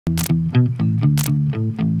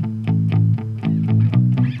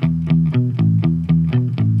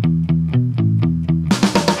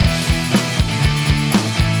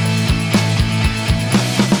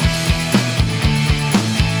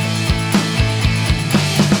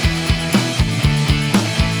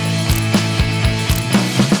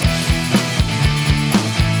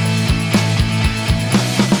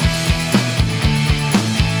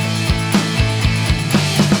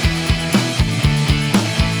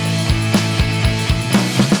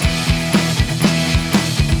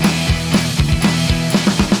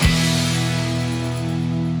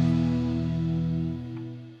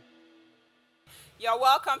You're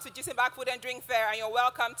welcome to GTBank Food and Drink Fair, and you're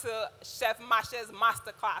welcome to Chef Matse's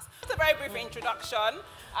Masterclass. It's a very brief introduction.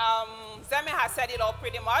 Zemi has said it all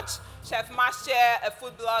pretty much. Chef Matse, a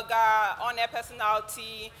food blogger, on-air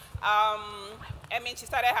personality. I mean, she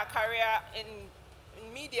started her career in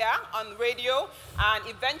media, on radio, and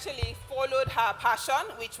eventually followed her passion,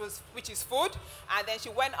 which is food. And then she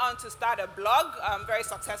went on to start a blog, very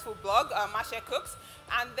successful blog, Matse Cooks.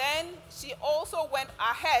 And then she also went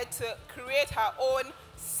ahead to create her own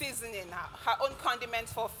seasoning, her own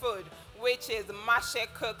condiments for food, which is Matse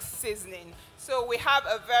Cooks seasoning. So we have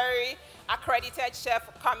a very accredited chef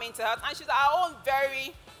coming to us, and she's our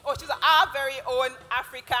very own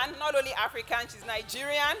African, not only African, she's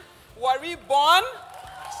Nigerian, Warri-born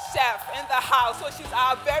chef in the house. So she's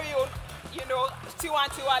our very own, you know, Tiwa,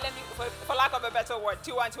 for lack of a better word,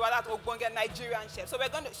 Tiwa, that's Ogbonge Nigerian chef. So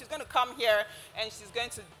she's going to come here and she's going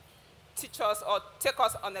to teach us or take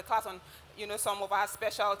us on a class on, you know, some of our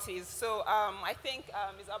specialties. So I think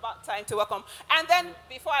it's about time to welcome. And then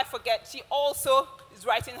before I forget, she also is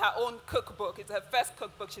writing her own cookbook. It's her first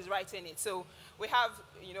cookbook, she's writing it. So we have,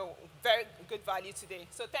 you know, very good value today.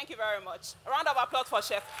 So thank you very much. A round of applause for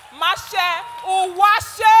Chef Matse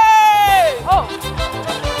Uwatse. Oh.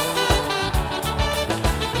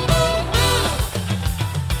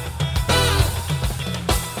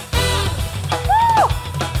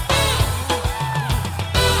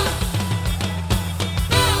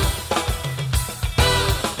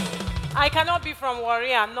 I cannot be from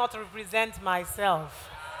Warri and not represent myself.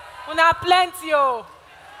 Una plenty, oh.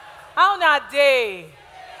 How na day?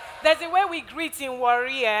 There's a way we greet in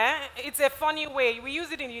Warri, eh? It's a funny way. We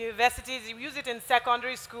use it in universities, we use it in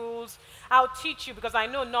secondary schools. I'll teach you because I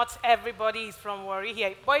know not everybody is from Warri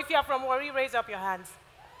here. But if you're from Warri, raise up your hands.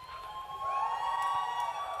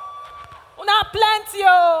 Una plenty,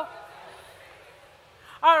 oh.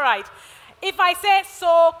 All right. If I say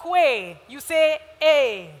so kwe, you say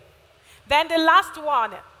a. Then the last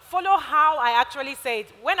one, follow how I actually say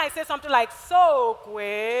it. When I say something like so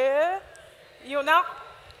kwe, you know,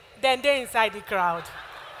 then they're inside the crowd.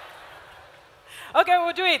 Okay,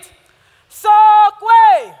 we'll do it. So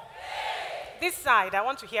kwe. This side, I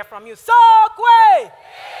want to hear from you. So kwe.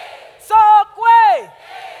 So kwe.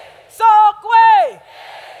 So kwe.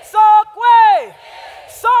 So kwe.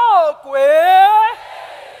 So kwe.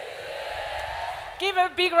 Give a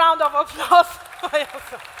big round of applause for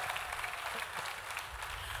yourself.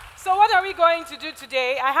 So what are we going to do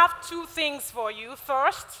today? I have two things for you.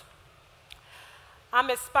 First,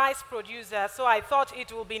 I'm a spice producer, so I thought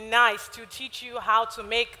it would be nice to teach you how to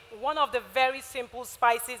make one of the very simple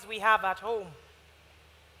spices we have at home.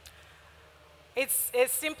 It's a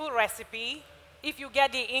simple recipe if you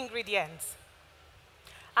get the ingredients.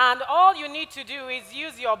 And all you need to do is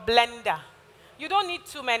use your blender. You don't need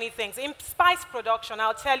too many things. In spice production,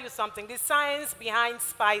 I'll tell you something. The science behind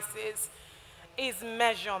spices is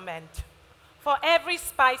measurement. For every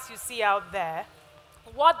spice you see out there,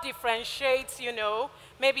 what differentiates, you know,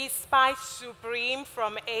 maybe Spice Supreme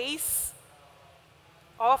from Ace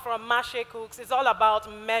or from Matse Cooks is all about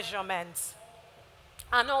measurements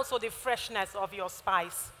and also the freshness of your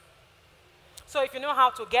spice. So if you know how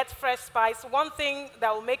to get fresh spice, one thing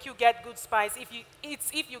that will make you get good spice it's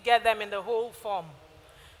if you get them in the whole form.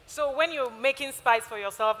 So when you're making spice for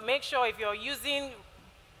yourself, make sure if you're using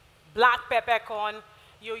black peppercorn,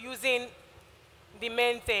 you're using the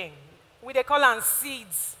main thing. They call them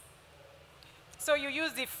seeds. So you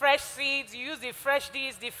use the fresh seeds, you use the fresh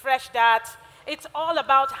this, the fresh that. It's all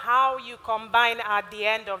about how you combine at the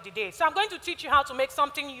end of the day. So I'm going to teach you how to make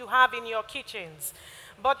something you have in your kitchens.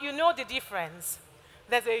 But you know the difference.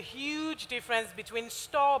 There's a huge difference between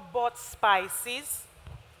store-bought spices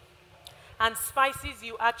and spices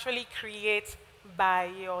you actually create by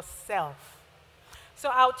yourself. So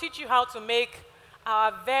I'll teach you how to make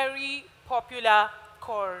our very popular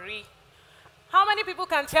curry. How many people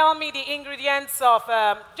can tell me the ingredients of,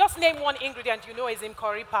 just name one ingredient you know is in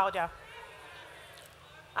curry powder?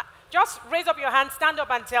 Just raise up your hand, stand up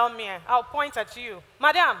and tell me. I'll point at you.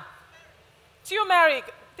 Madam,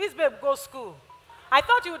 turmeric, this babe goes school. I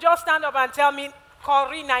thought you would just stand up and tell me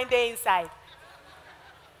curry 9 days inside.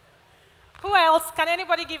 Who else? Can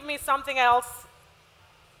anybody give me something else?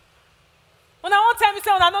 When I won't tell me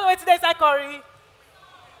something, I don't know what today is curry.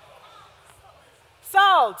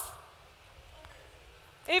 Salt.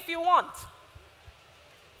 If you want.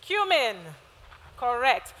 Cumin.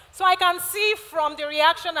 Correct. So I can see from the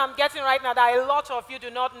reaction I'm getting right now that a lot of you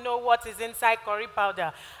do not know what is inside curry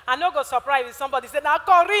powder. I'm not going to surprise if somebody said, now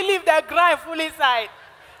curry leave the grind full inside.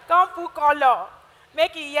 Come put color.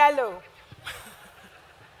 Make it yellow.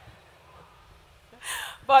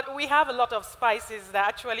 But we have a lot of spices that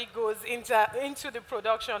actually goes into the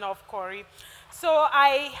production of curry. So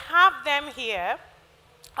I have them here.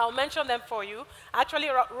 I'll mention them for you. I actually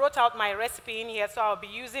wrote out my recipe in here, so I'll be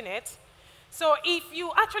using it. So if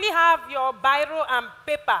you actually have your biro and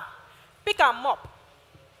paper, pick them up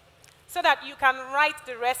so that you can write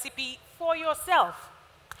the recipe for yourself.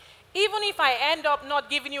 Even if I end up not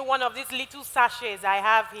giving you one of these little sachets I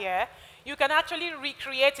have here, you can actually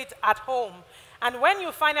recreate it at home. And when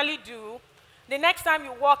you finally do, the next time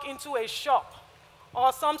you walk into a shop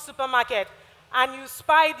or some supermarket and you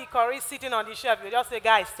spy the curry sitting on the shelf, you just say,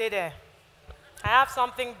 guys, stay there. I have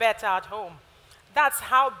something better at home. That's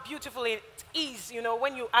how beautiful it is, you know,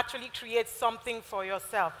 when you actually create something for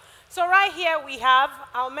yourself. So right here we have,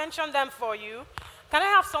 I'll mention them for you. Can I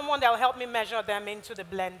have someone that will help me measure them into the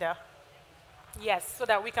blender? Yes, so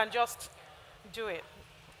that we can just do it.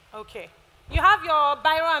 Okay. You have your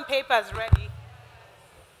biro and papers ready.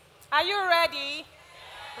 Are you ready?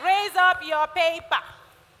 Raise up your paper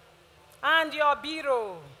and your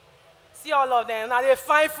biro. See all of them. Now they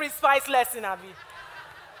find free spice lesson of it.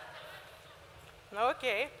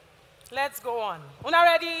 Okay, let's go on. Una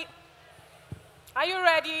ready? Are you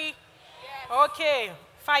ready? Yes. Okay,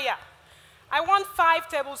 fire. I want 5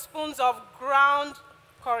 tablespoons of ground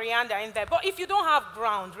coriander in there. But if you don't have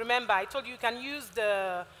ground, remember, I told you you can use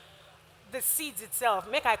the seeds itself.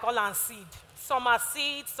 Make I call them seed. Some are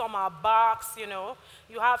seeds, some are barks, you know.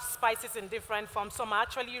 You have spices in different forms. Some are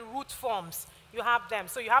actually root forms. You have them.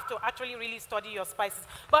 So you have to actually really study your spices.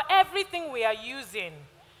 But everything we are using,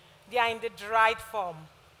 they are in the dried form.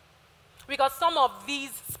 Because some of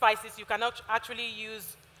these spices you cannot actually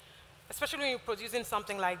use, especially when you're producing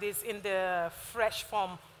something like this, in the fresh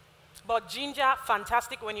form. But ginger,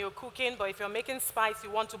 fantastic when you're cooking, but if you're making spice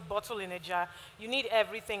you want to bottle in a jar, you need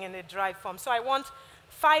everything in the dried form. So I want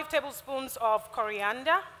 5 tablespoons of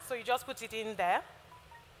coriander, so you just put it in there.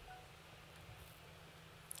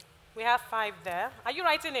 We have 5 there. Are you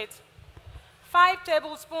writing it? 5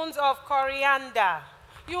 tablespoons of coriander.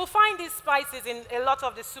 You'll find these spices in a lot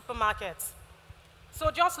of the supermarkets.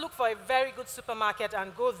 So just look for a very good supermarket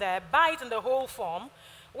and go there, buy it in the whole form.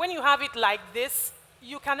 When you have it like this,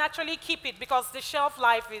 you can actually keep it because the shelf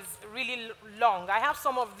life is really long. I have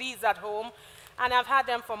some of these at home, and I've had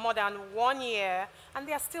them for more than 1 year, and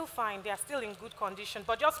they are still fine. They are still in good condition.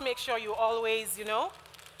 But just make sure you always, you know,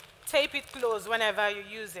 tape it closed whenever you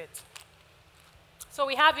use it. So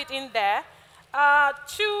we have it in there.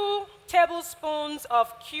 2 tablespoons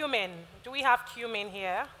of cumin. Do we have cumin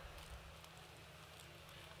here?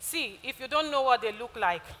 See, if you don't know what they look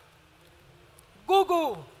like,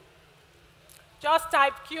 Google. Just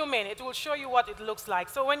type cumin. It will show you what it looks like.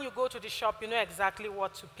 So when you go to the shop, you know exactly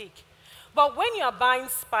what to pick. But when you are buying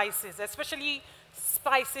spices, especially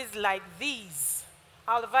spices like these,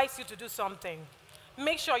 I'll advise you to do something.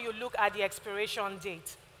 Make sure you look at the expiration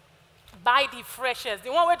date. Buy the freshest.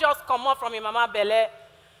 The one where just come up from your mama belly,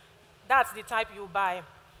 that's the type you buy.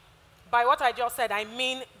 By what I just said, I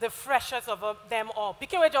mean the freshest of them all.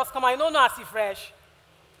 Picking where just come out, you don't know as if fresh.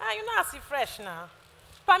 You know as if fresh now.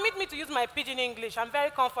 Permit me to use my pidgin English. I'm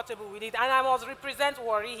very comfortable with it, and I must represent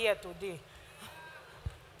Warri here today.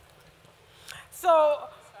 So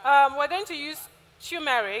we're going to use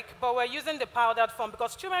turmeric, but we're using the powdered form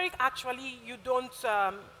because turmeric actually you don't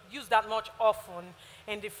use that much often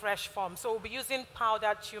in the fresh form. So we'll be using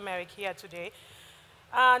powdered turmeric here today.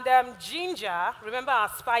 And ginger, remember our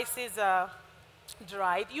spices are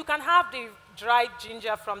dried. You can have the dried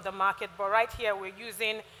ginger from the market, but right here we're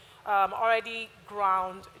using already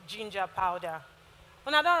ground ginger powder.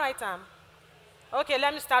 When I don't write them. Okay,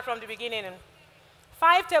 let me start from the beginning.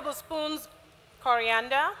 5 tablespoons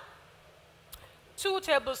coriander, 2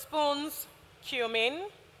 tablespoons cumin.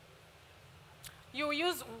 You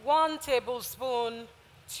use 1 tablespoon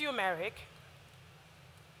turmeric.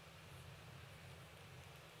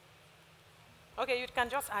 Okay, you can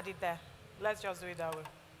just add it there. Let's just do it that way.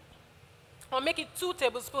 Or make it 2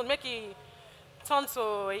 tablespoons, make it Turn to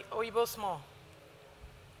Oyibo small.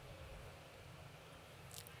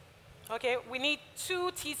 Okay, we need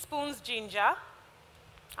 2 teaspoons ginger.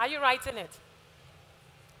 Are you writing it?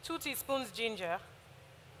 2 teaspoons ginger.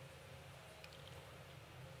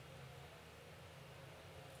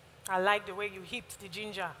 I like the way you heaped the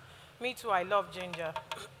ginger. Me too, I love ginger.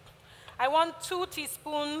 I want 2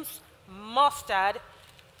 teaspoons mustard.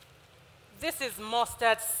 This is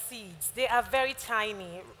mustard seeds. They are very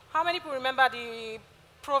tiny. How many people remember the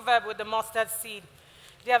proverb with the mustard seed?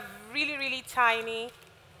 They are really, really tiny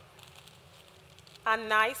and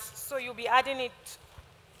nice. So you'll be adding it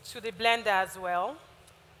to the blender as well.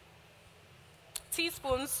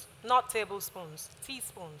 Teaspoons, not tablespoons.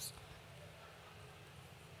 Teaspoons.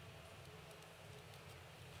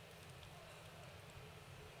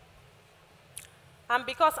 And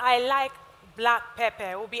because I like black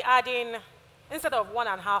pepper, we'll be adding, instead of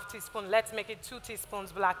 1.5 teaspoons, let's make it 2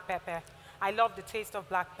 teaspoons black pepper. I love the taste of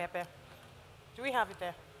black pepper. Do we have it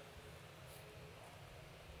there?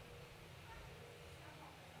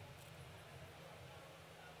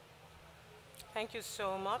 Thank you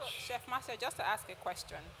so much. So, Chef Matse, just to ask a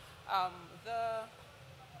question. The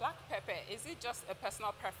black pepper, is it just a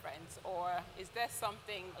personal preference, or is there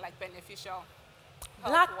something like beneficial?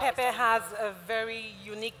 Black pepper has a very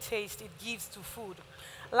unique taste it gives to food.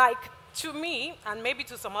 Like, to me, and maybe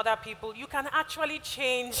to some other people, you can actually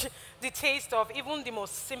change the taste of even the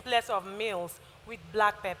most simplest of meals with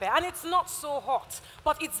black pepper. And it's not so hot,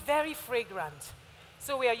 but it's very fragrant.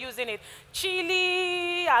 So we are using it.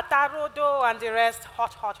 Chili, atarodo, and the rest,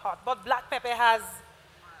 hot, hot, hot. But black pepper has,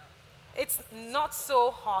 it's not so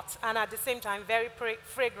hot, and at the same time, very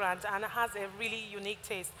fragrant, and has a really unique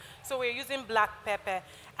taste. So we're using black pepper.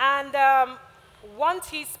 And 1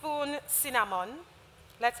 teaspoon cinnamon.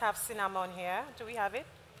 Let's have cinnamon here. Do we have it?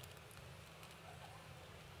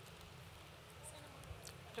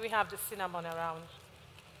 Do we have the cinnamon around?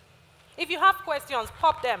 If you have questions,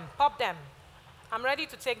 pop them, pop them. I'm ready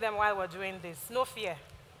to take them while we're doing this. No fear.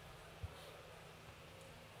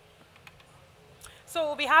 So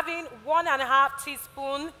we'll be having 1.5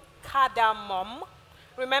 teaspoon cardamom.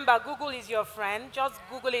 Remember, Google is your friend. Just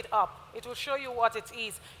Google it up. It will show you what it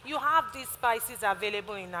is. You have these spices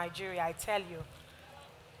available in Nigeria, I tell you.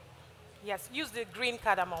 Yes, use the green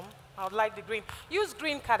cardamom. I would like the green. Use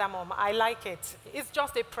green cardamom. I like it. It's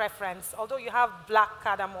just a preference. Although you have black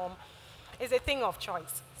cardamom, it's a thing of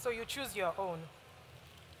choice. So you choose your own.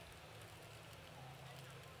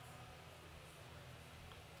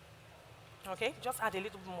 Okay, just add a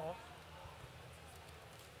little more.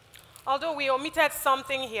 Although we omitted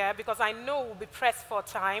something here because I know we'll be pressed for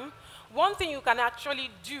time, one thing you can actually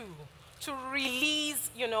do to release,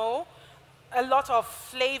 you know, a lot of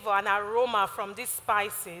flavor and aroma from these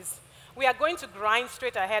spices, we are going to grind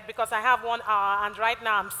straight ahead because I have 1 hour, and right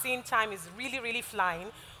now I'm seeing time is really, really flying.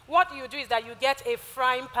 What you do is that you get a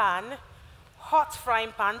frying pan, hot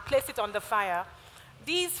frying pan, place it on the fire.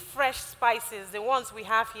 These fresh spices, the ones we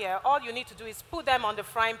have here, all you need to do is put them on the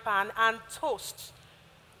frying pan and toast.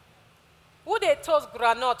 Would they toast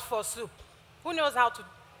granite for soup? Who knows how to,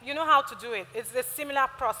 you know how to do it. It's a similar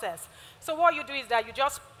process. So what you do is that you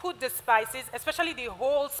just put the spices, especially the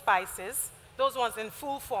whole spices, those ones in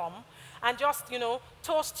full form, and just, you know,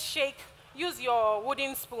 toast, shake, use your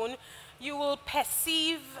wooden spoon. You will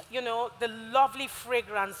perceive, you know, the lovely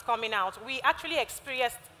fragrance coming out. We actually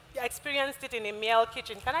experienced it in a male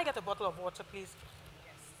kitchen. Can I get a bottle of water, please?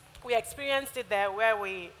 Yes. We experienced it there where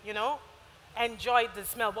we, you know, enjoyed the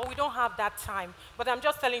smell, but we don't have that time. But I'm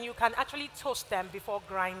just telling you, you can actually toast them before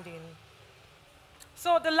grinding.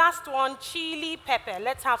 So the last one, chili pepper.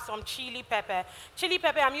 Let's have some chili pepper. Chili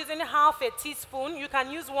pepper, I'm using 1/2 teaspoon. You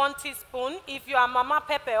can use 1 teaspoon. If you are mama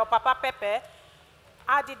pepper or papa pepper,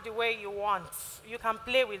 add it the way you want. You can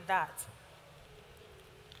play with that.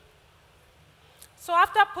 So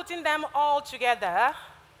after putting them all together,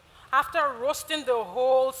 after roasting the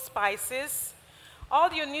whole spices,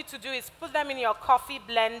 all you need to do is put them in your coffee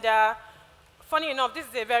blender. Funny enough, this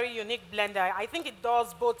is a very unique blender. I think it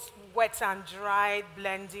does both wet and dry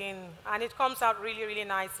blending, and it comes out really, really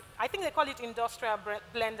nice. I think they call it industrial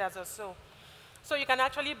blenders or so. So you can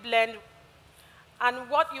actually blend, and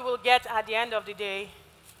what you will get at the end of the day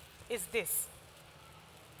is this.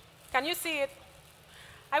 Can you see it?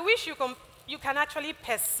 I wish you can actually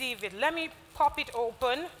perceive it. Let me pop it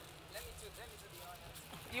open. Let me do the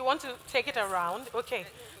honors. You want to take it around? Okay.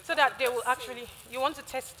 So that they will actually, you want to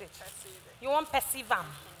test it? You want perceive them?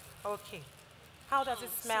 Okay. How does it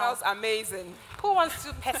smell? Smells amazing. Who wants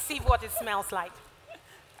to perceive what it smells like?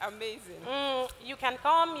 Amazing. You can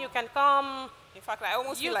come, you can come. In fact, I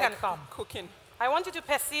almost You feel can like come. cooking. I want you to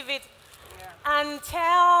perceive it. and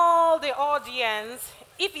tell the audience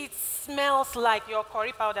if it smells like your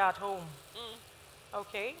curry powder at home.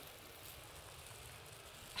 Okay?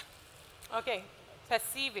 Okay,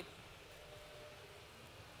 perceive it.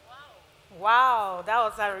 Wow, that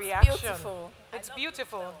was a reaction. Beautiful. It's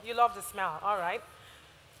beautiful. You love the smell. All right.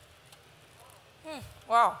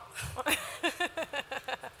 Wow.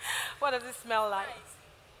 What does it smell like?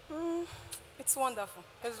 It's wonderful.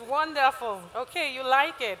 It's wonderful. Okay, you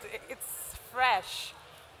like it. It's fresh.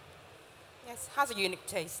 Yes, it has a unique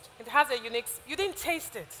taste. It has a unique. You didn't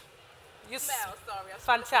taste it. You Smell, sorry.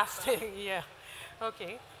 Fantastic. Yeah.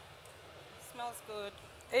 Okay. Smells good.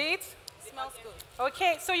 Eat. Smells good.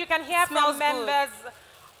 Okay, so you can hear Smells from members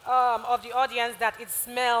of the audience that it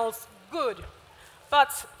smells good.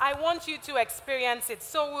 But I want you to experience it.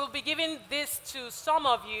 So we'll be giving this to some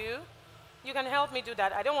of you. You can help me do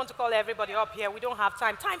that. I don't want to call everybody up here. We don't have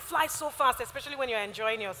time. Time flies so fast, especially when you're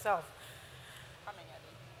enjoying yourself.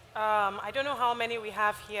 I don't know how many we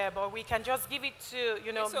have here, but we can just give it to,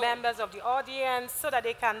 members of the audience so that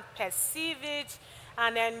they can perceive it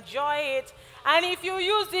and enjoy it. And if you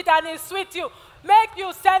use it and it's sweet you, make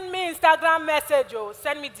you send me Instagram message or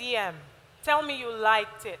send me DM. Tell me you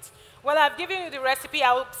liked it. Well, I've given you the recipe.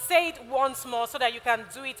 I will say it once more so that you can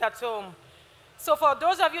do it at home. So for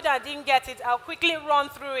those of you that didn't get it, I'll quickly run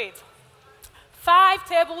through it. 5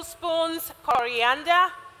 tablespoons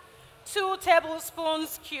coriander, 2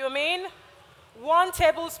 tablespoons cumin, 1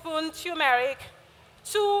 tablespoon turmeric,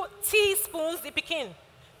 2 teaspoons, the pikin,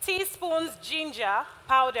 teaspoons ginger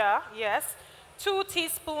powder, yes, 2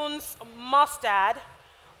 teaspoons mustard,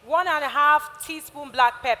 1.5 teaspoon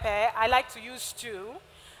black pepper. I like to use 2.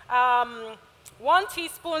 1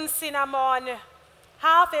 teaspoon cinnamon,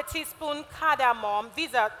 1/2 teaspoon cardamom.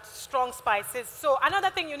 These are strong spices. So another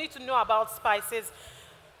thing you need to know about spices,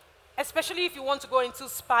 especially if you want to go into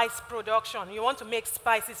spice production, you want to make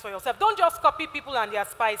spices for yourself. Don't just copy people and their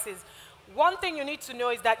spices. One thing you need to know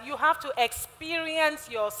is that you have to experience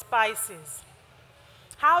your spices.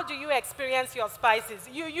 How do you experience your spices?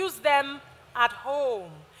 You use them at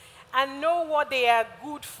home and know what they are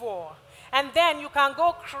good for. And then you can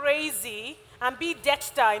go crazy and be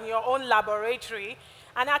dexter in your own laboratory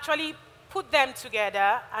and actually put them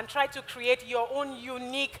together and try to create your own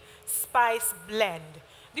unique spice blend.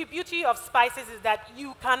 The beauty of spices is that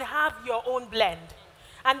you can have your own blend.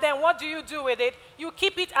 And then what do you do with it? You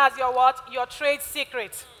keep it as your what? Your trade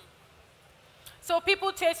secret. So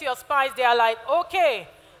people taste your spice, they are like, okay,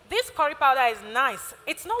 this curry powder is nice.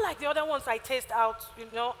 It's not like the other ones I taste out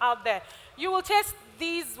there. You will taste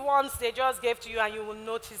these ones they just gave to you and you will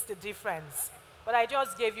notice the difference. But I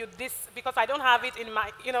just gave you this because I don't have it in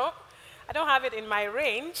my, I don't have it in my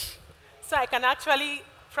range. So I can actually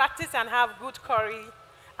practice and have good curry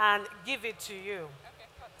and give it to you.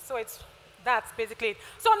 So that's basically it.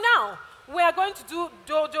 So now we are going to do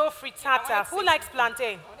dodo frittata. Who likes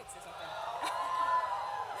plantain?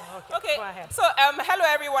 Okay, go ahead. So hello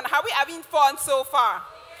everyone. How are we having fun so far?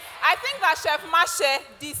 I think that Chef Matse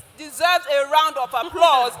deserves a round of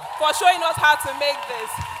applause for showing us how to make this.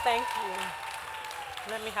 Thank you.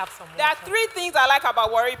 Let me have some water. There are 3 things I like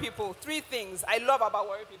about worry people. 3 things I love about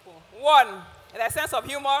worry people. 1, their sense of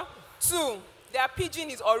humor. 2, their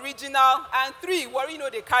pidgin is original. And 3, worry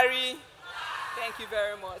they carry. Thank you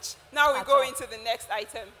very much. Now we go into the next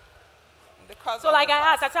item. So like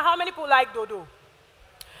I asked, I said, how many people like dodo?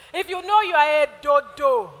 If you know you are a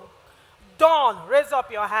dodo don, raise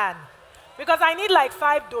up your hand. Because I need like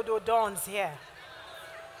 5 dodo dons here.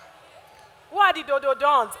 Who are the dodo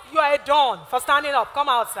dons? You are a don for standing up. Come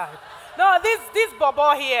outside. No, this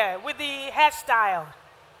bobo here with the hairstyle.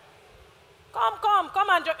 Come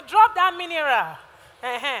and drop that mineral.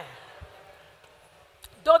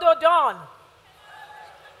 Dodo don.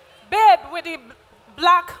 Babe with the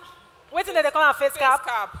black, what's in there? They call it face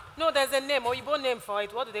cap? No, there's a name, Oyibo name for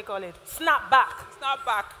it. What do they call it? Snapback.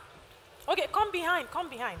 Snapback. Okay, come behind.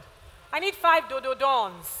 I need 5 dodo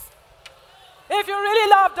dons. If you really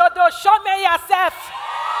love dodo, show me yourself.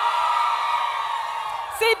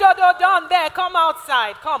 See dodo don there, come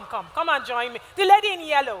outside. Come and join me. The lady in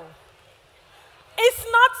yellow. It's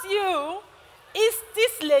not you, it's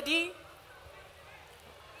this lady.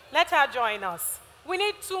 Let her join us. We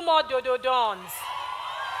need 2 more dodo dons.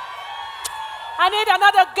 I need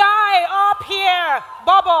another guy up here.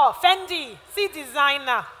 Bobo, Fendi, see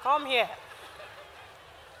designer, come here.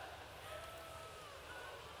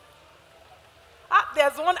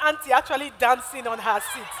 There's one auntie actually dancing on her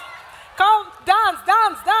seat. Come, dance.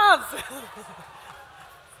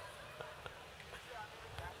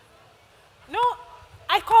 No,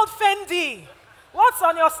 I called Fendi. What's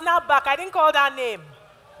on your snapback? I didn't call that name.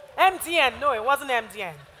 MTN, no, it wasn't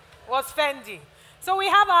MTN. It was Fendi. So we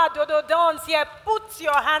have our Dodo Dons here. Put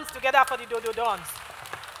your hands together for the Dodo Dons.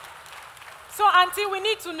 So until we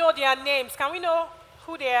need to know their names, can we know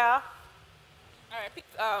who they are? All right,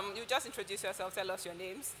 you just introduce yourself, tell us your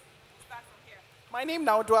names. Start from here. My name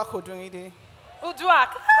now Uduak Odunide.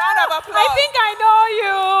 Uduak. Round of applause. I think I know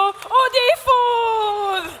you. Udi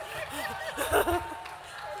fool.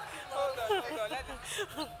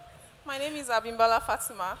 Hold on. My name is Abimbala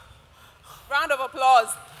Fatima. Round of applause.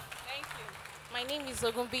 Thank you. My name is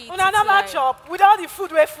Ogumbi. Una never chop. With all the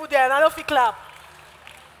food we food there, and I don't feel clap.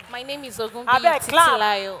 My name is Ogumbi. I beg,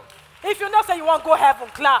 clap. If you know say you want to go heaven,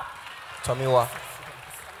 clap. Tomiwa.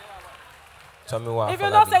 If you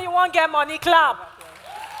know say you want to get money, clap.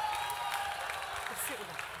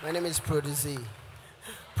 My name is Produce.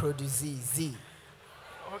 Produce Z.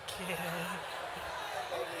 Okay.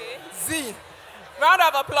 Z. Round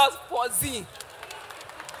of applause for Z.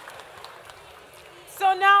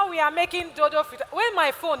 So now we are making dodo frittata. When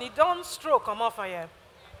my phone, it don't stroke, come off here.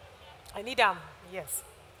 I need them, yes.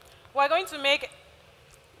 We're going to make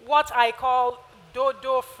what I call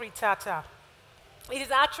dodo frittata. It is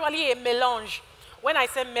actually a mélange. When I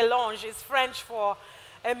say mélange, it's French for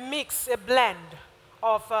a mix, a blend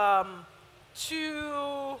of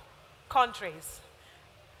two countries.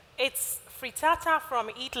 It's frittata from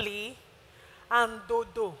Italy and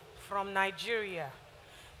dodo from Nigeria.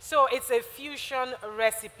 So it's a fusion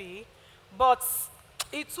recipe, but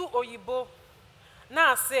it's too oyibo.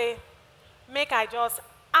 Now say, make I just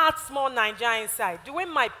add small Nigeria inside. The way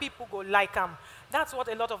my people go like them. That's what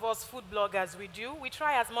a lot of us food bloggers we do. We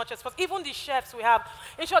try as much as possible. Even the chefs we have.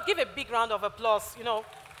 In short, give a big round of applause, you know,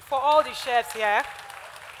 for all the chefs here.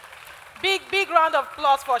 Big round of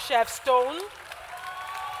applause for Chef Stone.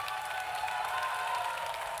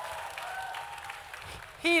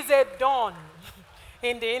 He's a don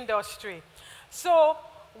in the industry. So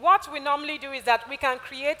what we normally do is that we can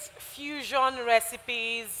create fusion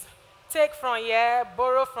recipes, take from here,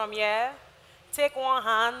 borrow from here, take one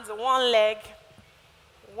hand, one leg,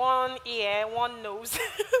 one ear, one nose.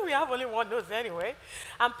 We have only one nose anyway,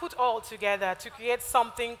 and put all together to create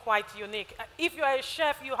something quite unique. If you're a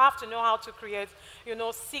chef, you have to know how to create, you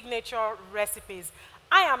know, signature recipes.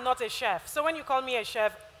 I am not a chef, so when you call me a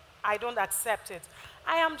chef, I don't accept it.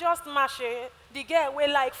 I am just Mashe, the girl we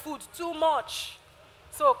like food too much.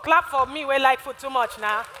 So clap for me, we like food too much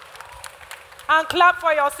now. And clap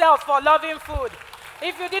for yourself for loving food.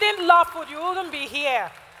 If you didn't love food, you wouldn't be here.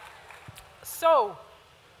 So,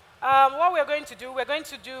 what we're going to do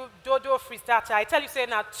dodo frittata. I tell you, say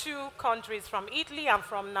now 2 countries from Italy and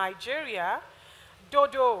from Nigeria.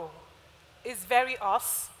 Dodo is very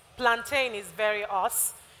us. Plantain is very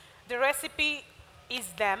us. The recipe is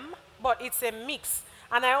them, but it's a mix.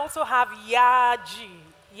 And I also have yaji.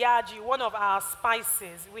 Yaji, one of our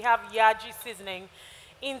spices. We have yaji seasoning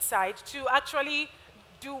inside to actually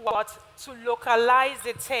do what? To localize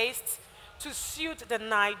the taste to suit the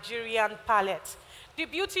Nigerian palate. The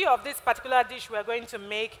beauty of this particular dish we're going to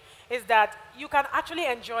make is that you can actually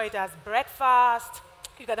enjoy it as breakfast,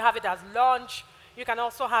 you can have it as lunch, you can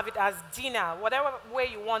also have it as dinner, whatever way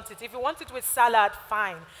you want it. If you want it with salad,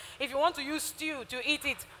 fine. If you want to use stew to eat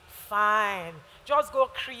it, fine. Just go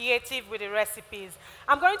creative with the recipes.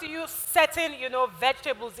 I'm going to use certain, you know,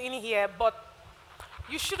 vegetables in here, but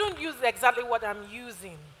you shouldn't use exactly what I'm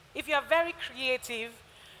using. If you're very creative,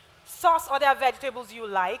 source other vegetables you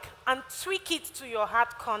like and tweak it to your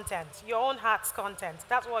heart content, your own heart's content.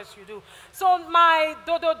 That's what you do. So my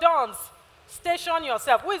dodo dons, station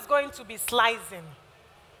yourself. Who is going to be slicing?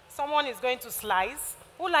 Someone is going to slice.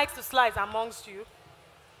 Who likes to slice amongst you?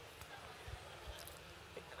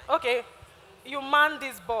 Okay, you man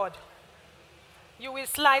this board. You will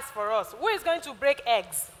slice for us. Who is going to break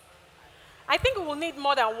eggs? I think we will need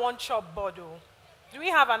more than one chop board. Oh. Do we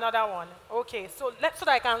have another one? Okay, so so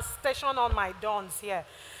that I can station on my dons here.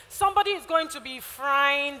 Somebody is going to be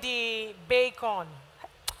frying the bacon.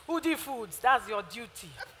 Udi Foods, that's your duty.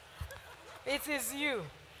 It is you.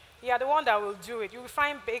 You are the one that will do it. You will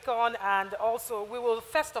fry bacon, and also we will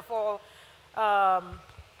first of all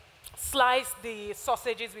slice the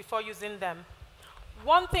sausages before using them.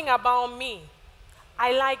 One thing about me,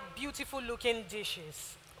 I like beautiful looking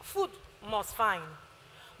dishes. Food must fine.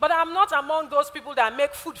 But I'm not among those people that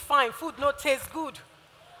make food fine, food not taste good.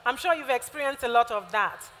 I'm sure you've experienced a lot of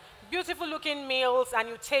that. Beautiful looking meals and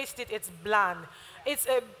you taste it, it's bland.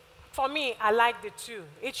 For me, I like the two.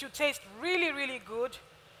 It should taste really, really good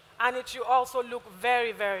and it should also look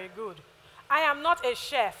very, very good. I am not a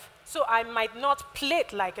chef, so I might not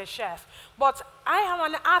plate like a chef, but I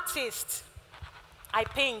am an artist. I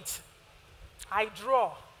paint, I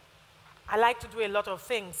draw, I like to do a lot of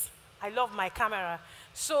things. I love my camera.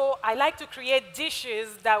 So I like to create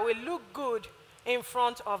dishes that will look good in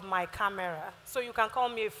front of my camera. So you can call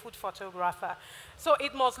me a food photographer. So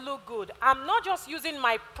it must look good. I'm not just using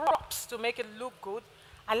my props to make it look good.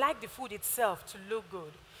 I like the food itself to look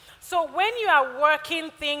good. So when you are working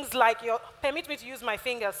things like your, permit me to use my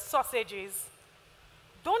fingers, sausages,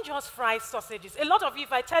 don't just fry sausages. A lot of you,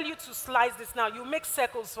 if I tell you to slice this now, you make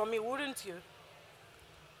circles for me, wouldn't you?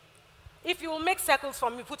 If you will make circles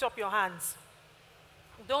for me, put up your hands.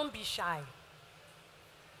 Don't be shy.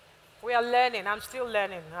 We are learning. I'm still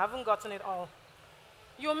learning. I haven't gotten it all.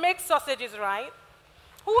 You make sausages, right?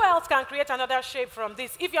 Who else can create another shape from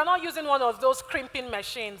this? If you're not using one of those crimping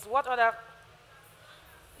machines, what other?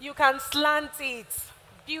 You can slant it.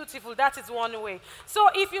 Beautiful. That is one way. So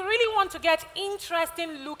if you really want to get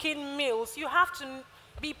interesting looking meals, you have to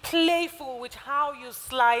be playful with how you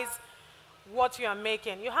slice what you are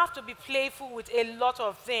making. You have to be playful with a lot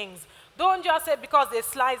of things. Don't just say because they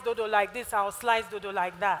slice dodo like this, I'll slice dodo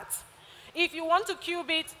like that. If you want to cube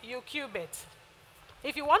it, you cube it.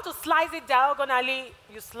 If you want to slice it diagonally,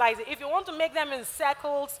 you slice it. If you want to make them in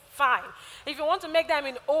circles, fine. If you want to make them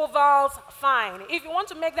in ovals, fine. If you want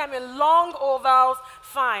to make them in long ovals,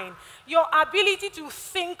 fine. Your ability to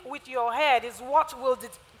think with your head is what will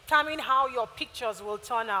determine how your pictures will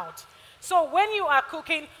turn out. So when you are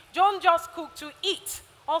cooking, don't just cook to eat.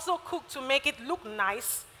 Also cook to make it look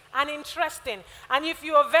nice and interesting. And if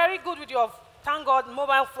you are very good with your, thank God,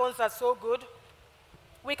 mobile phones are so good,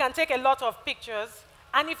 we can take a lot of pictures.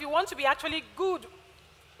 And if you want to be actually good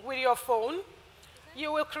with your phone,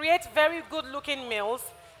 you will create very good-looking meals,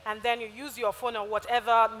 and then you use your phone or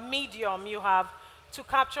whatever medium you have to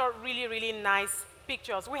capture really, really nice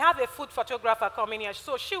pictures. We have a food photographer coming here,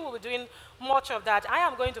 so she will be doing much of that. I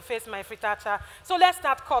am going to face my frittata. So let's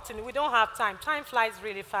start cutting. We don't have time. Time flies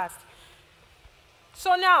really fast.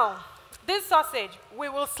 So now, this sausage, we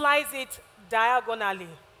will slice it diagonally.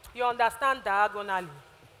 You understand diagonally?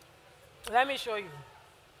 Let me show you.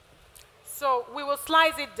 So we will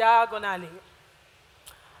slice it diagonally.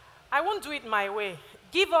 I won't do it my way.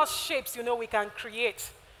 Give us shapes you know we can create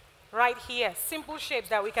right here. Simple shapes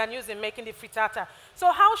that we can use in making the frittata.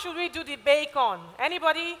 So how should we do the bacon?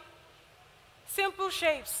 Anybody? Simple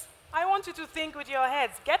shapes. I want you to think with your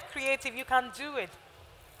heads. Get creative. You can do it.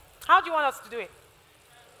 How do you want us to do it?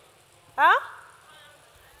 Huh?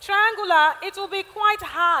 Triangular, it will be quite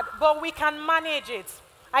hard, but we can manage it.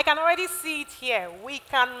 I can already see it here. We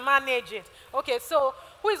can manage it. Okay, so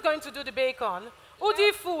who is going to do the bacon?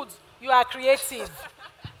 Udi Foods, you are creative.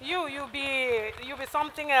 You'll be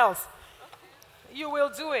something else. You will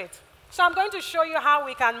do it. So I'm going to show you how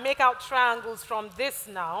we can make out triangles from this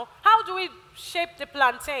now. How do we shape the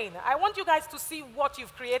plantain? I want you guys to see what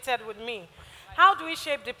you've created with me. How do we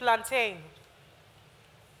shape the plantain?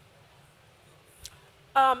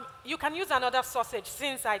 You can use another sausage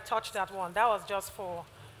since I touched that one. That was just for...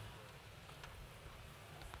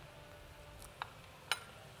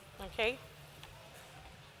 Okay.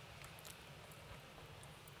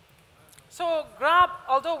 So grab,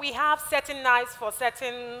 although we have certain knives for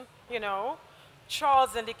certain,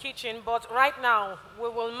 chores in the kitchen, but right now we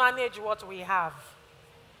will manage what we have.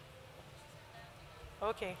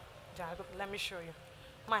 Okay, let me show you.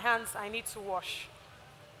 My hands, I need to wash.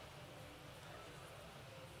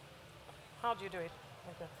 How do you do it?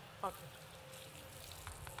 Okay. Okay.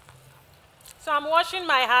 So I'm washing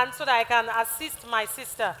my hands so that I can assist my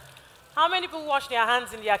sister. How many people wash their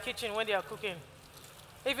hands in their kitchen when they are cooking?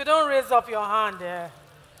 If you don't raise up your hand there.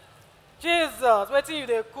 Jesus, wait till you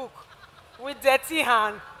they cook with dirty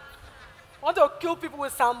hand. Want to kill people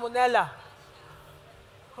with salmonella.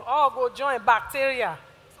 Oh, go join bacteria.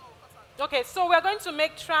 Okay, so we're going to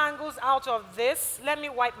make triangles out of this. Let me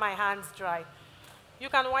wipe my hands dry. You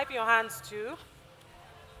can wipe your hands too.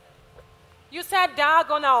 You said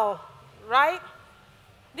diagonal, right?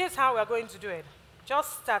 This is how we're going to do it.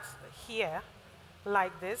 Just start here,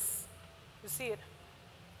 like this. You see it?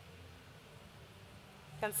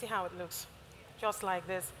 You can see how it looks. Just like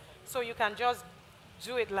this. So you can just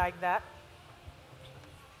do it like that.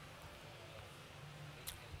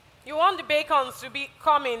 You want the bacons to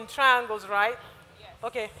come in triangles, right? Yes.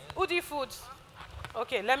 Okay. Udi Foods.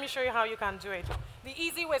 Okay, let me show you how you can do it. The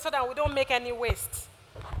easy way so that we don't make any waste.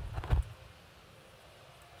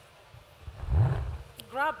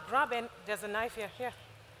 Grab and there's a knife here.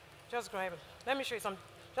 Just grab it. Let me show you something.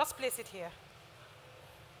 Just place it here.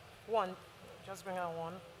 One. Just bring out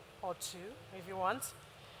one or two if you want.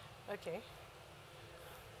 Okay.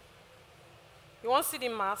 You want to see the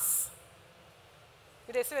mass?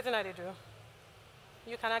 Did they see what I do?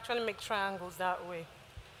 You can actually make triangles that way.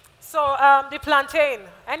 So the plantain,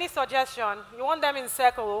 any suggestion? You want them in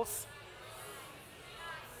circles?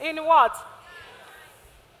 In what?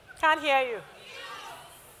 Can't hear you.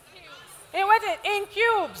 In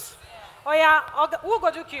cubes. Oh yeah, who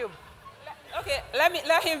go do cube? Okay,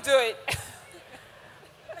 let him do it.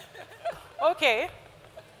 Okay.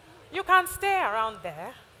 You can stay around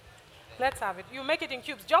there. Let's have it. You make it in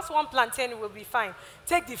cubes. Just one plantain will be fine.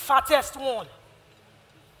 Take the fattest one.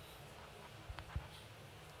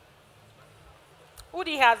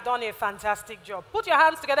 Udi has done a fantastic job. Put your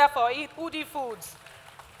hands together for Udi Foods.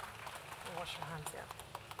 Wash your hands here.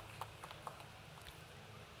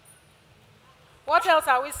 What else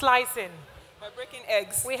are we slicing? We're breaking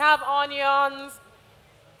eggs. We have onions.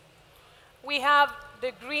 We have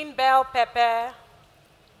the green bell pepper.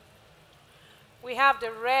 We have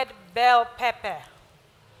the red bell pepper.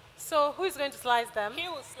 So who is going to slice them? He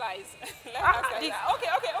will slice. Let her slice. Okay.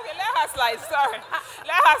 Let her slice. Sorry.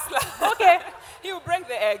 Let her slice. Okay. He will break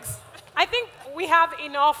the eggs. I think we have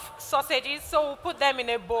enough sausages, so we'll put them in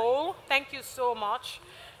a bowl. Thank you so much.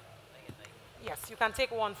 Yes, you can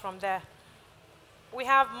take one from there. We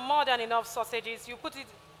have more than enough sausages. You put it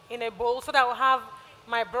in a bowl so that we'll have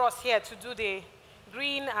my bros here to do the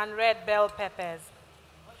green and red bell peppers.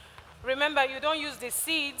 Remember, you don't use the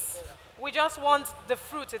seeds. We just want the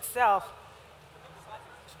fruit itself.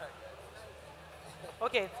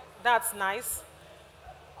 Okay, that's nice.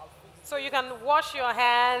 So you can wash your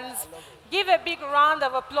hands. Give a big round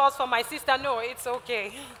of applause for my sister. No, it's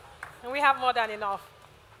okay. We have more than enough.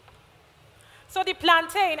 So the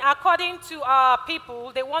plantain, according to our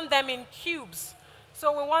people, they want them in cubes.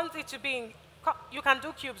 So we want it to be in, you can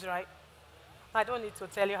do cubes, right? I don't need to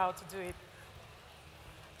tell you how to do it.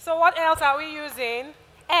 So what else are we using?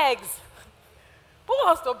 Eggs. Who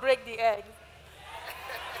wants to break the egg?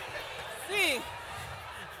 See.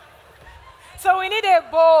 So we need a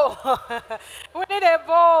bowl. We need a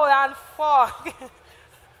bowl and fork.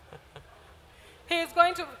 He's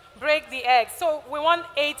going to break the eggs. So we want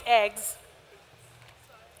 8 eggs.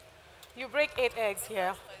 You break 8 eggs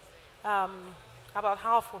here. About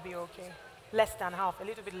half will be okay. Less than half, a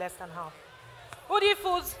little bit less than half. Udi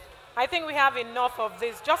Foods, I think we have enough of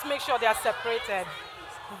this. Just make sure they are separated.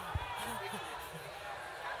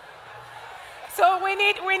 So we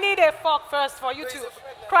need a fork first for you to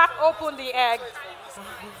crack open the egg.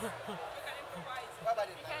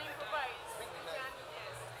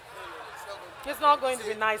 It's not going to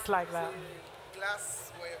be nice like that.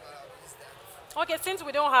 Okay, since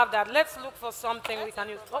we don't have that, let's look for something we can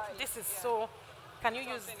use. Oh, this is so... Can you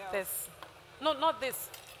use this? No, not this.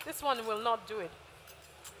 This one will not do it.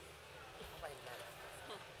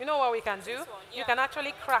 You know what we can do? You can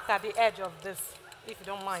actually crack at the edge of this, if you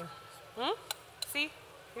don't mind. See?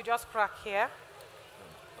 You just crack here.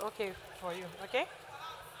 Okay, for you, okay?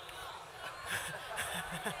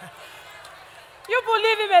 You will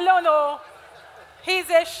leave him alone, oh. He's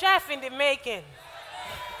a chef in the making.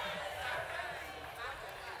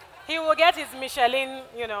 He will get his Michelin,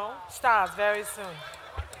 stars very soon.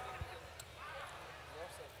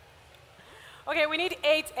 Okay, we need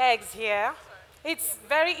 8 eggs here. It's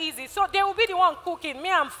very easy. So they will be the one cooking. Me,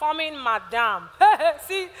 I'm forming madam.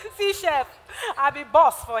 see, chef. I'll be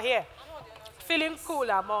boss for here. Feeling cool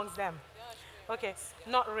amongst them. Okay,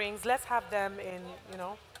 not rings. Let's have them in,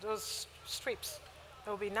 those strips. It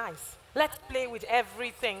will be nice. Let's play with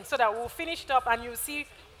everything so that we'll finish it up and you'll see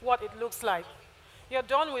what it looks like. You're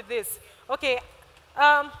done with this. Okay,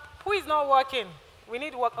 who is not working? We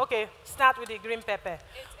need work. Okay, start with the green pepper.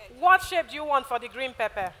 What shape do you want for the green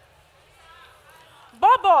pepper?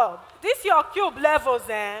 Bobo, this your cube levels,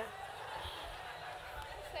 eh?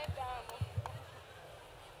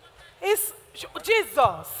 It's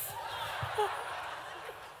Jesus.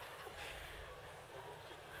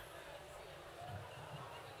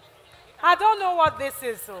 I don't know what this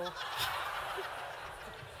is, so.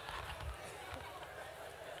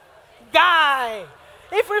 Guy,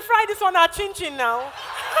 if we fry this one at chin chin now.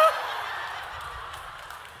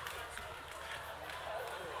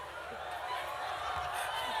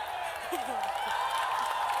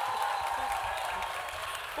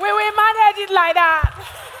 We will manage it like that.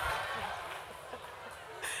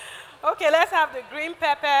 Okay, let's have the green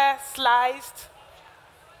pepper sliced.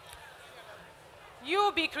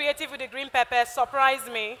 You be creative with the green pepper, surprise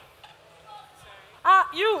me.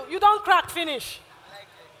 You don't crack finish.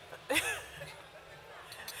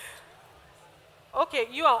 Okay,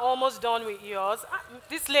 you are almost done with yours.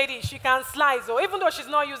 This lady, she can slice, though, even though she's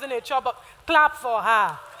not using a chopper. Clap for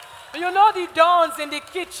her. You know the dons in the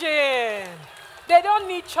kitchen. They don't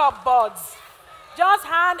need chop boards. Just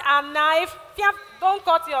hand and knife. Don't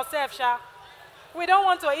cut yourself, Sha. We don't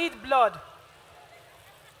want to eat blood.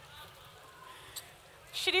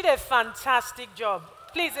 She did a fantastic job.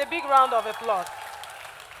 Please, a big round of applause.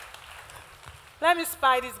 Let me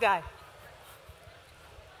spy this guy.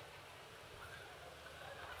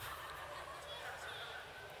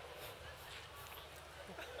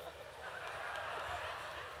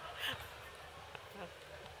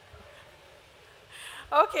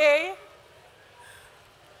 Okay.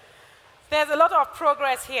 There's a lot of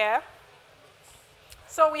progress here.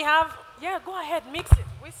 So we have, yeah, go ahead, mix it,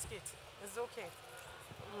 whisk it. It's okay.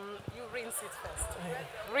 You rinse it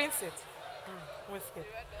first. Rinse it. Whisk it.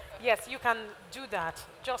 Yes, you can do that.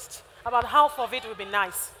 Just about half of it will be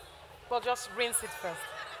nice. But just rinse it first.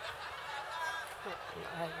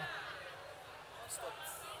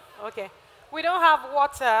 Okay. We don't have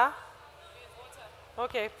water.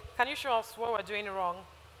 Okay. Can you show us what we're doing wrong?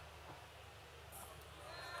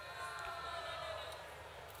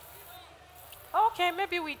 Okay,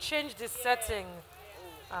 maybe we change the setting.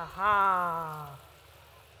 Aha.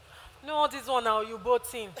 No, this one now, you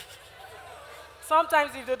both in.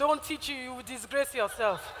 Sometimes if they don't teach you, you will disgrace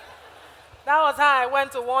yourself. That was how I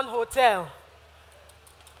went to one hotel.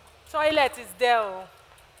 Toilet is there.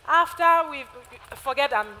 After we,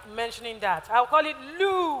 forget I'm mentioning that. I'll call it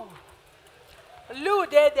loo. Loo,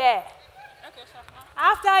 they're there. Okay, Chef.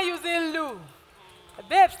 After using loo,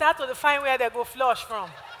 babe start to find where they go flush from.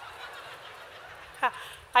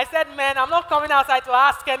 I said, man, I'm not coming outside to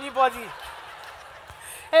ask anybody.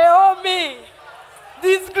 Hey, oh me,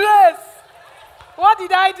 disgrace. What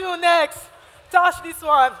did I do next? Touch this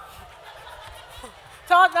one.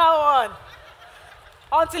 Touch that one.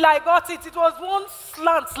 Until I got it, it was one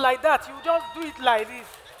slant like that. You just do it like this.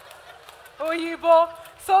 Oyibo.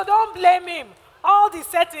 So don't blame him. All the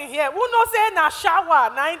setting here. Who knows say na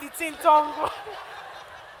shower, na in the thing tongue.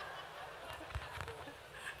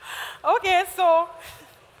 Okay, so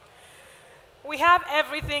we have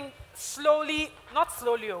everything slowly, not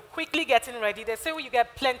slowly, quickly getting ready. They say when you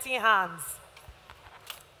get plenty hands,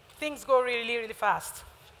 things go really, really fast.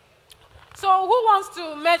 So who wants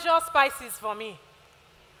to measure spices for me?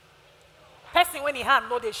 Person when he hand,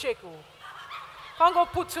 no they shake. Oh. Can't go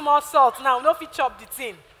put too much salt now, no fit chop the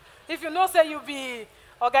thing. If you know say you be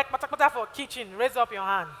or get patakpata for kitchen, raise up your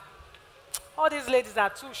hand. All these ladies are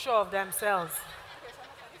too sure of themselves.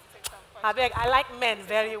 I beg, I like men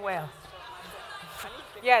very well.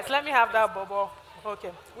 Yes, let me have that, Bobo.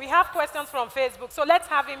 Okay. We have questions from Facebook, so let's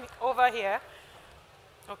have him over here.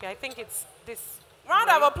 Okay, I think it's this. Round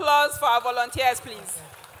of applause for our volunteers, please.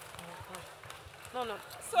 Okay. No.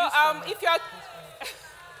 So, if you're...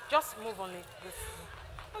 Just move only. This.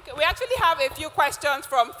 Okay, we actually have a few questions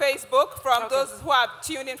from Facebook, from those who are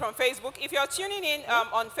tuned in from Facebook. If you're tuning in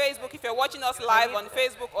on Facebook, if you're watching us live on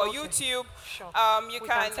Facebook or YouTube, you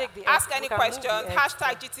can ask any question,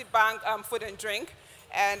 hashtag GTBank food and drink,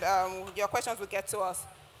 and your questions will get to us.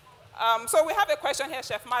 So we have a question here,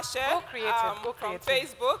 Chef Matse, from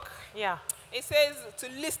Facebook. Yeah. It says to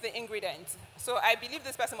list the ingredients. So I believe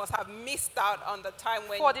this person must have missed out on the time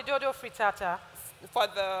when... For the dodo frittata. For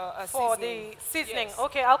the seasoning. For the seasoning. Yes.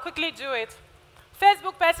 Okay, I'll quickly do it.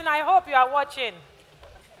 Facebook person, I hope you are watching.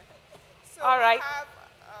 So all right. Have,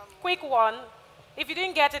 quick one. If you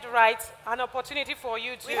didn't get it right, an opportunity for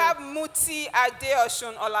you to... We have Muti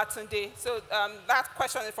Adeosun Olatunde. So that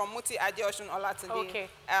question is from Muti Adeosun Olatunde. Okay.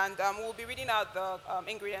 And we'll be reading out the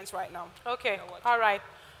ingredients right now. Okay, all right.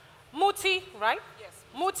 Muti, right? Yes.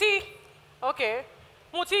 Muti, okay.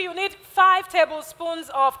 Muti, you need 5 tablespoons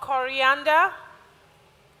of coriander.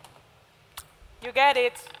 You get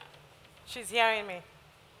it? She's hearing me.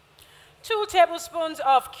 2 tablespoons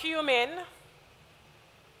of cumin.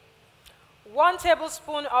 1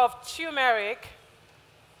 tablespoon of turmeric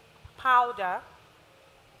powder.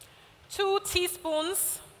 2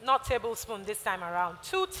 teaspoons, not tablespoon this time around,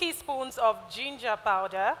 2 teaspoons of ginger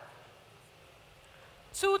powder.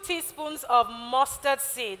 2 teaspoons of mustard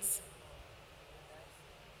seeds.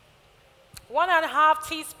 1.5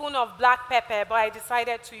 teaspoon of black pepper, but I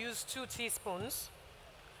decided to use 2 teaspoons.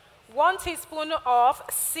 1 teaspoon of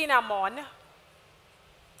cinnamon.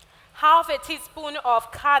 1/2 teaspoon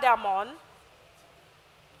of cardamom.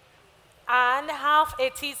 And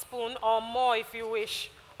 1/2 teaspoon or more, if you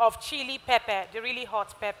wish, of chili pepper, the really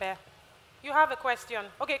hot pepper. You have a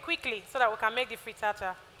question? Okay, quickly, so that we can make the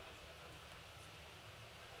frittata.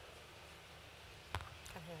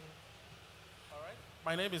 All right.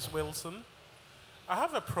 My name is Wilson. I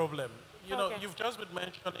have a problem. You know, you've just been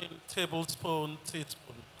mentioning tablespoon,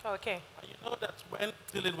 teaspoon. Okay. And you know that when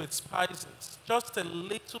dealing with spices, just a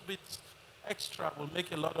little bit extra will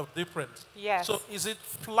make a lot of difference. Yes. So is it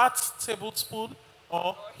flat tablespoon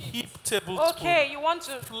or heaped tablespoon? Okay, you want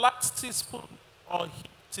to... Flat teaspoon or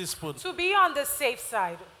heaped teaspoon? To be on the safe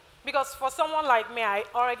side, because for someone like me, I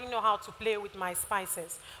already know how to play with my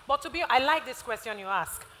spices. But I like this question you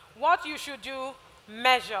ask. What you should do,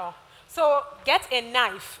 measure. So get a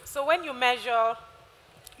knife. So when you measure,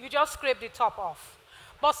 you just scrape the top off.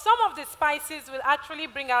 But some of the spices will actually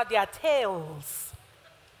bring out their tails.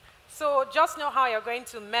 So just know how you're going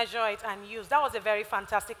to measure it and use. That was a very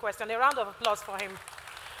fantastic question. A round of applause for him.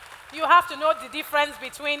 You have to know the difference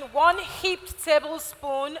between 1 heaped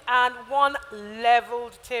tablespoon and 1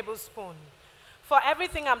 leveled tablespoon. For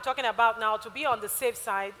everything I'm talking about now, to be on the safe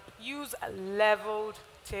side, use leveled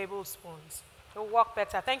tablespoons. It'll work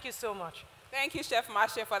better. Thank you so much. Thank you, Chef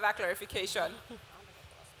Matse, for that clarification.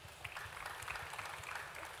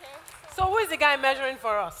 So who is the guy measuring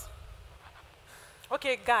for us?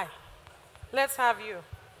 Okay, guy. Let's have you.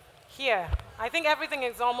 Here. I think everything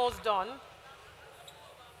is almost done.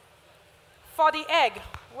 For the egg,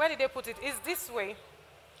 where did they put it? It's this way.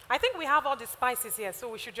 I think we have all the spices here, so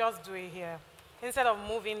we should just do it here. Instead of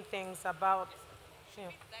moving things about. Here.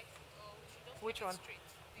 Which one?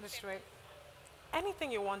 This straight.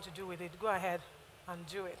 Anything you want to do with it, go ahead and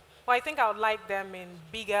do it. But I think I would like them in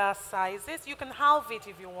bigger sizes. You can halve it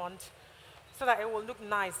if you want, so that it will look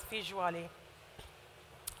nice visually.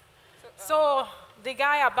 So the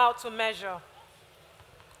guy about to measure,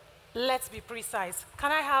 let's be precise.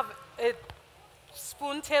 Can I have a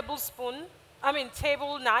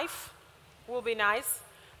table knife? Will be nice.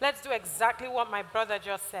 Let's do exactly what my brother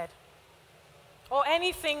just said. Or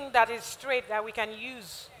anything that is straight that we can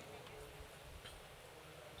use.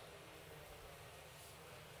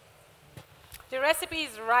 The recipe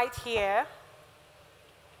is right here.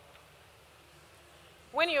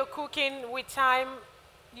 When you're cooking with time,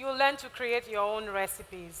 you learn to create your own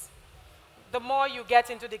recipes. The more you get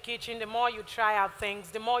into the kitchen, the more you try out things,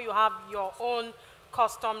 the more you have your own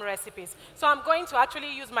custom recipes. So I'm going to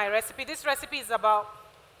actually use my recipe. This recipe is about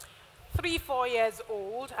 3-4 years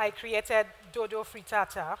old. I created dodo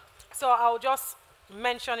frittata. So I'll just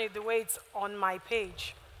mention it the way it's on my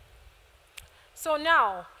page. So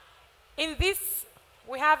now, in this,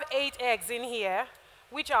 we have 8 eggs in here,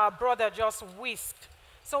 which our brother just whisked.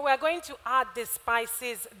 So we're going to add the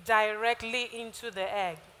spices directly into the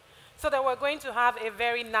egg, so that we're going to have a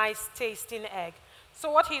very nice tasting egg.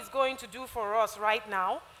 So what he's going to do for us right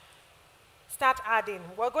now, start adding.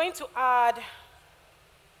 We're going to add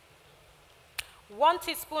 1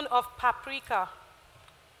 teaspoon of paprika.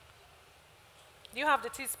 Do you have the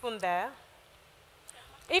teaspoon there?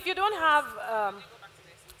 If you don't have,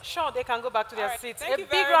 sure, they can go back to their seats. A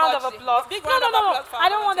big round of applause. No. I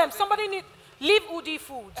don't want them. Somebody leave Udi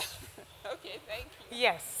food. Okay, thank you.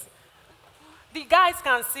 Yes. The guys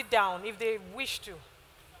can sit down if they wish to.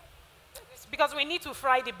 Because we need to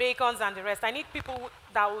fry the bacons and the rest. I need people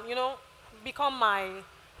that will, become my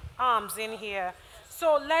arms in here.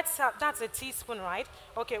 So let's have, that's a teaspoon, right?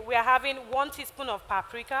 Okay, we are having 1 teaspoon of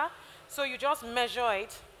paprika. So you just measure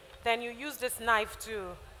it. Then you use this knife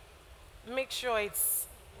to make sure it's,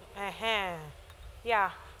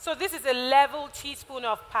 yeah. So this is a level teaspoon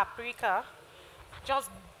of paprika.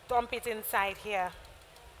 Just dump it inside here.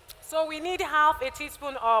 So we need half a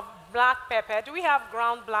teaspoon of black pepper. Do we have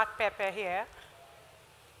ground black pepper here?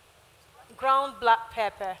 Ground black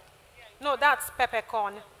pepper. No, that's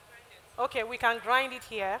peppercorn. Okay, we can grind it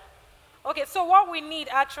here. Okay, so what we need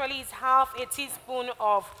actually is half a teaspoon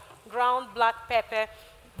of ground black pepper.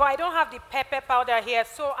 But I don't have the pepper powder here,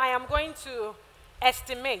 so I am going to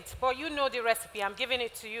estimate. But you know the recipe. I'm giving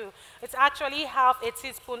it to you. It's actually half a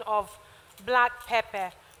teaspoon of black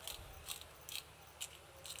pepper.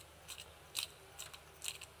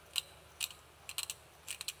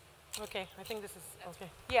 Okay, I think this is okay.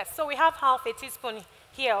 Yes, so we have half a teaspoon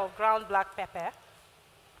here of ground black pepper.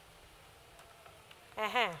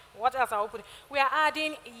 What else are we putting? We are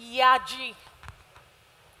adding yaji.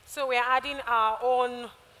 So we are adding our own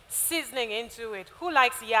seasoning into it. Who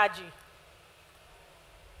likes yaji?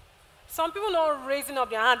 Some people not raising up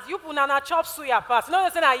their hands. You put nana chop suya pass. No,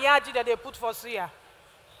 it's not yaji that they put for suya.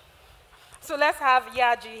 So let's have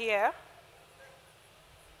yaji here.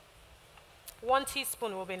 1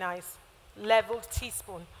 teaspoon will be nice. Leveled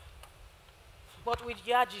teaspoon. But with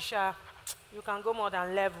yaji, you can go more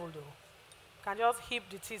than level though. You can just heap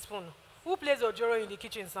the teaspoon. Who plays ojoro in the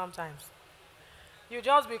kitchen sometimes? You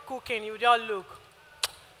just be cooking, you just look.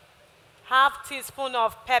 Half teaspoon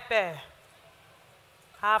of pepper.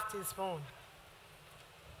 Half teaspoon.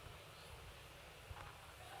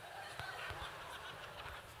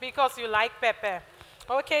 Because you like pepper.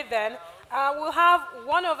 Okay then, we'll have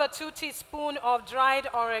 1/2 teaspoon of dried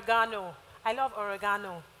oregano. I love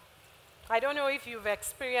oregano. I don't know if you've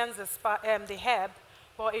experienced the herb,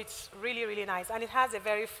 but it's really, really nice. And it has a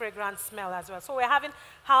very fragrant smell as well. So we're having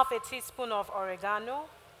half a teaspoon of oregano.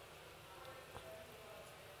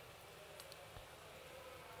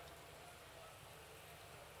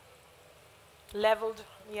 Leveled,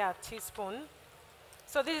 yeah, teaspoon.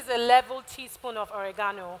 So this is a level teaspoon of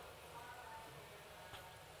oregano.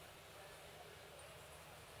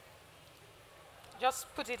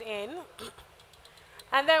 Just put it in.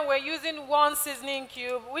 And then we're using 1 seasoning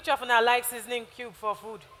cube. Which of you like seasoning cube for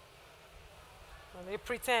food? Well, they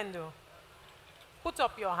pretend though. Put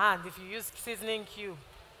up your hand if you use seasoning cube.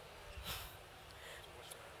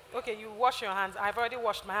 Okay, you wash your hands. I've already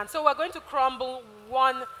washed my hands. So we're going to crumble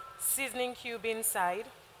 1 seasoning cube inside.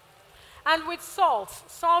 And with salt,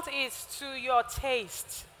 salt is to your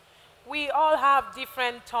taste. We all have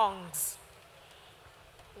different tongues.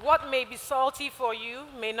 What may be salty for you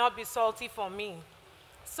may not be salty for me.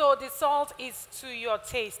 So the salt is to your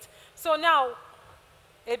taste. So now,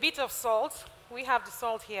 a bit of salt. We have the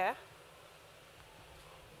salt here.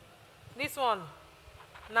 This one,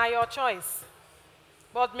 now your choice.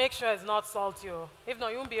 But make sure it's not salty. If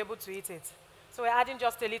not, you won't be able to eat it. So we're adding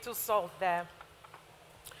just a little salt there.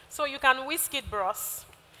 So you can whisk it, bros.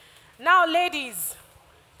 Now, ladies,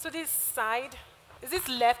 to this side. Is this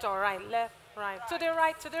left or right? Left, right. To the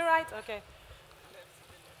right, to the right? Okay.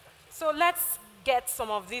 So let's get some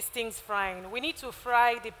of these things frying. We need to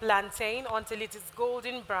fry the plantain until it is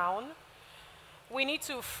golden brown. We need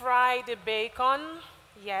to fry the bacon,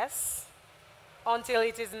 yes, until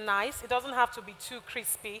it is nice. It doesn't have to be too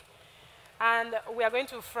crispy. And we are going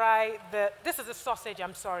to fry this is the sausage,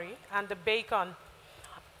 I'm sorry, and the bacon.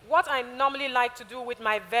 What I normally like to do with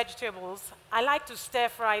my vegetables, I like to stir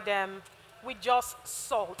fry them with just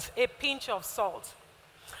salt, a pinch of salt.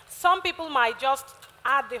 Some people might just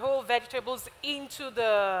add the whole vegetables into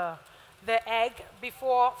the egg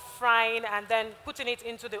before frying and then putting it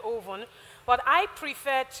into the oven. But I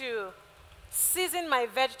prefer to season my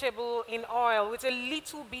vegetable in oil with a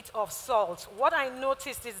little bit of salt. What I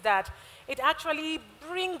noticed is that it actually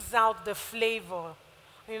brings out the flavor,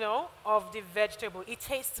 you know, of the vegetable. It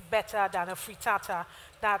tastes better than a frittata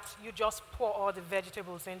that you just pour all the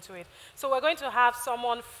vegetables into it. So we're going to have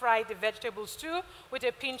someone fry the vegetables too with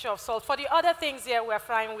a pinch of salt. For the other things here, we're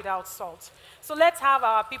frying without salt. So let's have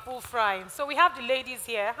our people frying. So we have the ladies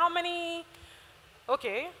here. How many?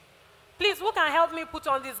 Okay. Please, who can help me put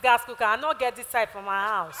on this gas cooker and not get this side from my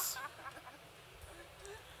house?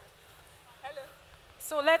 Hello.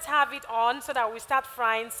 So let's have it on so that we start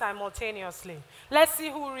frying simultaneously. Let's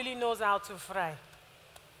see who really knows how to fry.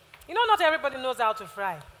 You know, not everybody knows how to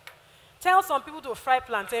fry. Tell some people to fry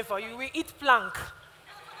plantain for you. We eat plank.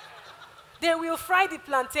 They will fry the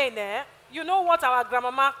plantain, eh? You know what our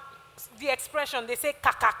grandmama, the expression, they say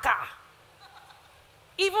kakaka.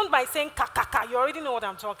 Even by saying kakaka, you already know what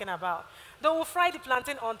I'm talking about. They will fry the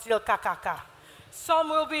plantain until kakaka. Some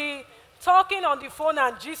will be talking on the phone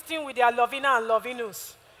and gisting with their lovina and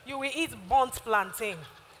lovinus. You will eat burnt plantain.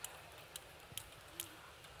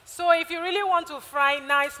 So if you really want to fry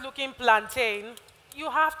nice-looking plantain,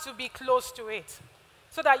 you have to be close to it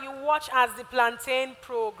so that you watch as the plantain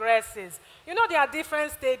progresses. You know, there are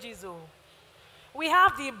different stages. Oh. We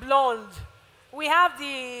have the blonde, we have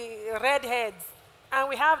the redheads, and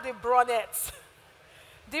we have the brunettes.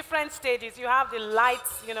 Different stages. You have the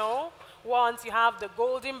lights, you know, ones, you have the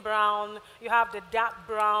golden brown, you have the dark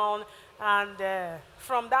brown, and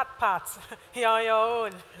from that part, you're on your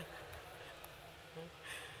own.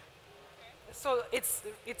 So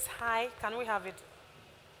it's high. Can we have it?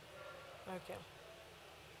 Okay.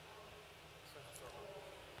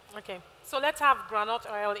 Okay. So let's have granite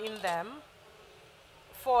oil in them.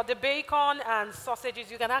 For the bacon and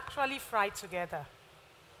sausages, you can actually fry together.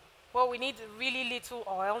 Well, we need really little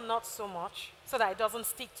oil, not so much, so that it doesn't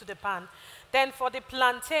stick to the pan. Then for the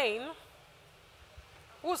plantain,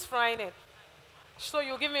 who's frying it? So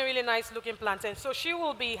you give me a really nice looking plantain. So she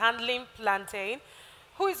will be handling plantain.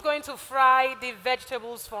 Who is going to fry the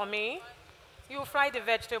vegetables for me? You fry the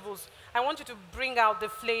vegetables. I want you to bring out the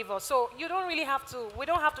flavor. So you don't really have to, we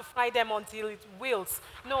don't have to fry them until it wilts.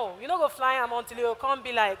 No, you don't go fry them until it will come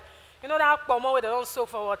be like, you know that pomo where they don't soak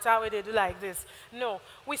for water, where they do like this. No,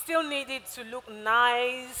 we still need it to look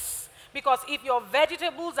nice, because if your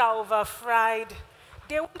vegetables are over fried,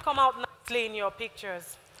 they won't come out nicely in your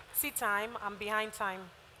pictures. See time, I'm behind time.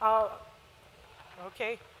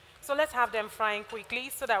 Okay. So let's have them frying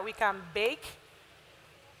quickly so that we can bake.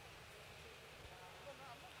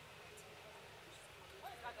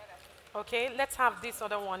 Okay, let's have this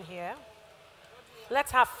other one here.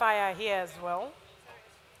 Let's have fire here as well.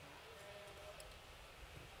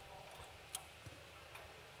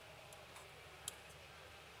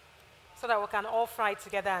 so that we can all fry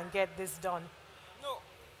together and get this done. No.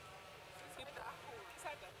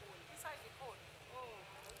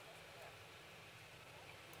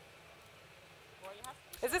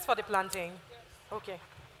 Is this for the plantain? Okay.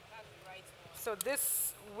 So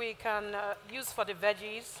this we can use for the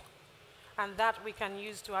veggies, and that we can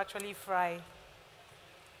use to actually fry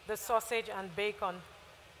the sausage and bacon.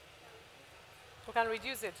 We can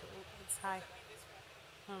reduce it. It's high.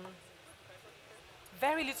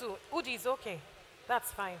 Very little. Udi is okay.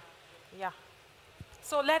 That's fine. Yeah.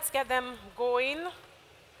 So let's get them going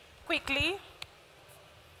quickly.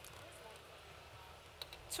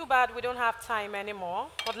 Too bad we don't have time anymore,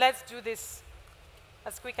 but let's do this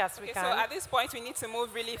as quick as we can. So at this point, we need to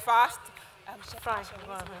move really fast. Fry.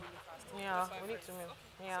 Go ahead. Yeah, we need to move.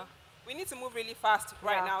 Yeah. We need to move really fast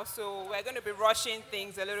right now, so we're going to be rushing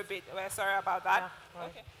things a little bit. We're sorry about that. Yeah, right.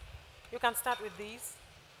 Okay. You can start with these,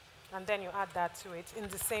 and then you add that to it in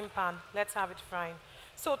the same pan. Let's have it frying.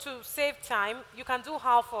 So to save time, you can do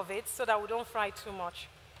half of it so that we don't fry too much.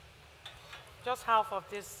 Just half of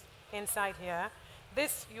this inside here.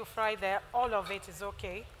 This you fry there, all of it is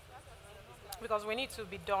okay, because we need to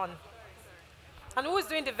be done. And who is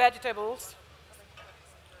doing the vegetables?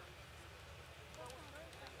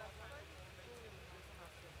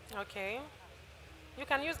 Okay. You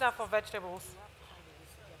can use that for vegetables.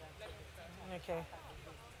 Okay.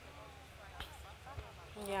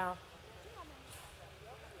 Yeah.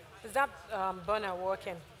 Is that burner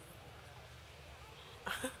working?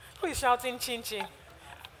 Who is shouting chin chin?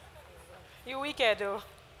 You wicked though.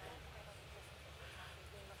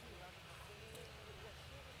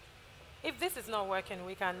 If this is not working,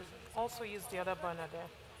 we can also use the other burner there.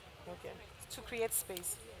 Okay. To create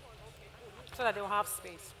space. So that they will have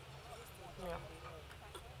space.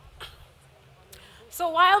 Yeah. So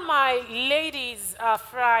while my ladies are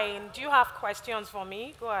frying, do you have questions for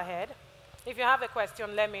me? Go ahead. If you have a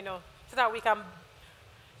question, let me know so that we can,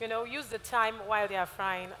 use the time while they are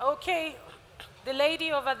frying. Okay, the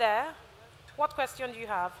lady over there, what question do you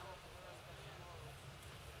have?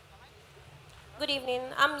 Good evening.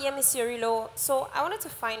 I'm Yemi Cirilo. So I wanted to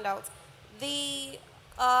find out the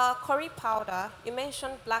curry powder. You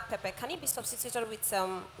mentioned black pepper. Can it be substituted with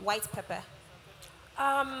some white pepper?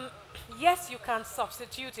 Yes, you can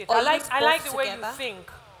substitute it. Or I like the way you together?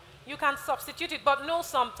 think. You can substitute it, but know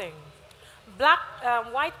something.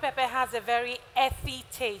 White pepper has a very earthy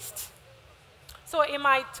taste. So it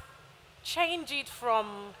might change it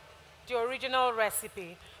from the original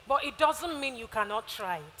recipe, but it doesn't mean you cannot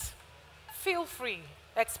try it. Feel free,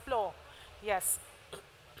 explore. Yes.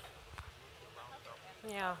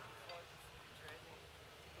 Yeah.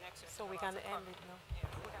 So we can end it now.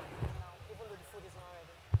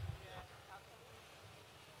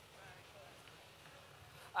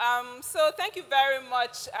 So thank you very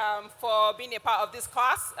much for being a part of this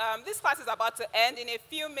class. This class is about to end in a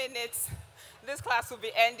few minutes. This class will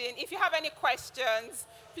be ending. If you have any questions,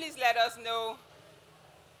 please let us know.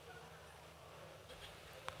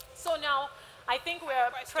 So now, I think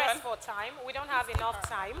we're pressed for time. We don't have enough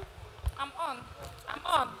time. I'm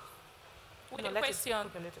on. With a question. A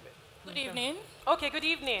little bit. Good evening. Okay, good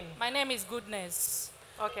evening. My name is Goodness.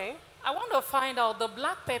 Okay. I want to find out the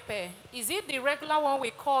black pepper. Is it the regular one we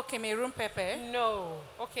call Cameroon pepper? No.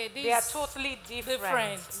 Okay, these They are totally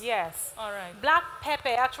different. Yes. All right. Black pepper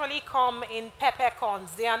actually come in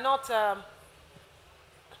peppercorns. They are not...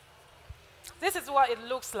 This is what it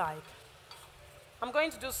looks like. I'm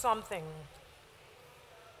going to do something.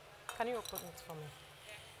 Can you open it for me?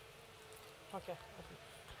 Okay.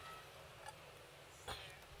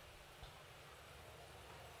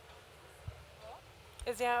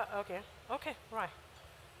 Is there, okay, right.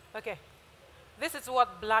 Okay. This is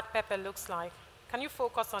what black pepper looks like. Can you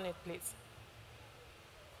focus on it, please?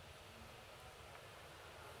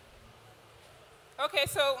 Okay,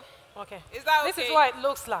 so Okay. is that okay? This is what it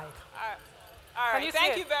looks like. All right, you see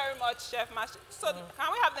thank it? you very much, Chef Mash. So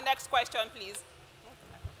can we have the next question, please?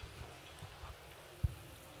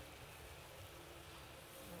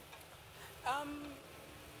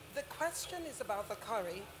 The question is about the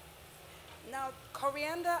curry. Now,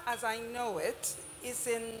 coriander, as I know it, is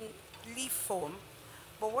in leaf form.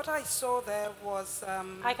 But what I saw there was...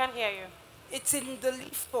 I can hear you. It's in the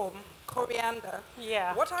leaf form, coriander.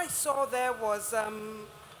 Yeah. What I saw there was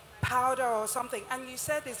powder or something. And you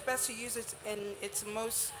said it's best to use it in its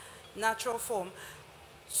most natural form.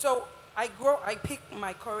 So I pick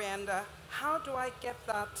my coriander. How do I get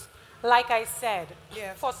that? Like I said,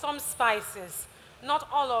 Yes. for some spices, not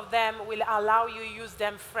all of them will allow you use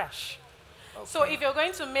them fresh. Okay. So if you're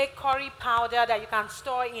going to make curry powder that you can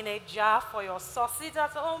store in a jar for your sausage at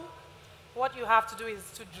home, what you have to do is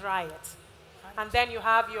to dry it. And then you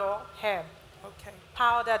have your herb,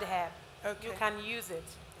 powdered herb. You can use it.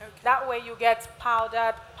 That way you get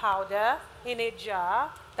powdered powder in a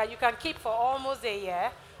jar that you can keep for almost a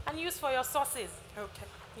year and use for your sauces.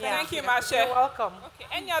 Yeah. Thank you, Matse. You're welcome. Okay,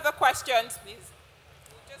 any other questions, please?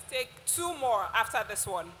 We'll just take 2 more after this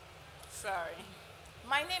one. Sorry.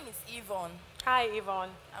 My name is Yvonne. Hi, Yvonne.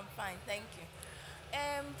 I'm fine, thank you.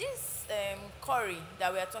 This curry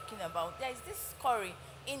that we are talking about, there is this curry,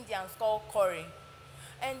 Indians call curry.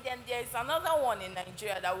 And then there is another one in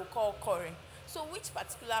Nigeria that we call curry. So which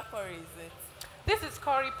particular curry is it? This is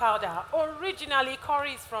curry powder. Originally,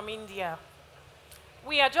 curry is from India.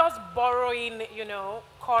 We are just borrowing, you know,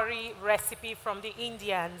 curry recipe from the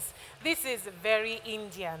Indians. This is very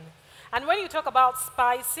Indian. And when you talk about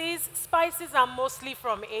spices, spices are mostly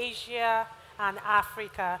from Asia and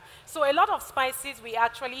Africa. So a lot of spices we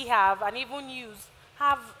actually have and even use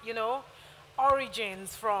have, you know,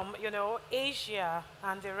 origins from, you know, Asia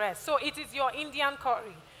and the rest. So it is your Indian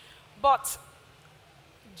curry. But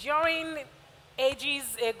during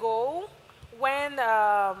ages ago, when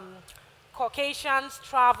Caucasians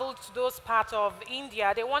traveled to those parts of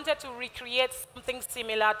India, they wanted to recreate something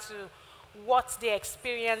similar to what they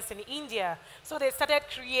experienced in India. So they started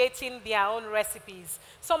creating their own recipes.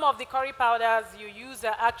 Some of the curry powders you use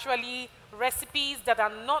are actually recipes that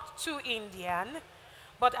are not too Indian,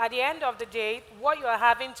 but at the end of the day, what you are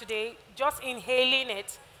having today, just inhaling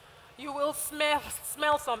it, you will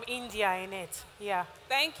smell some India in it. Yeah.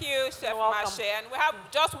 Thank you, Chef Matse. And we have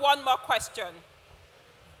just one more question.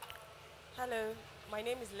 Hello, my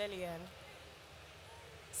name is Lillian.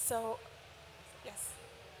 So, yes.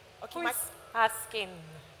 Okay, Who is asking?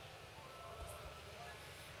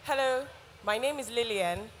 Hello, my name is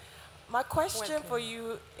Lillian. My question for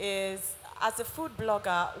you is, as a food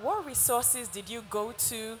blogger, what resources did you go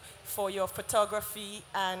to for your photography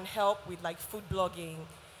and help with like food blogging?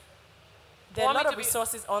 There are a lot of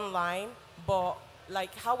resources online, but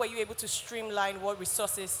like how were you able to streamline what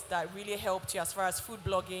resources that really helped you as far as food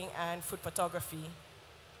blogging and food photography?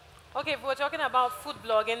 Okay, if we're talking about food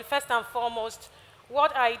blogging, first and foremost,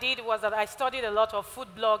 what I did was that I studied a lot of food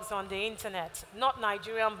blogs on the internet, not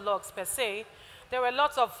Nigerian blogs per se. There were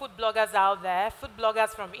lots of food bloggers out there, food bloggers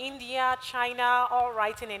from India, China, all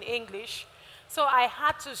writing in English. So I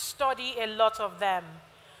had to study a lot of them.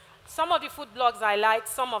 Some of the food blogs I liked,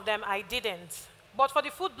 some of them I didn't. But for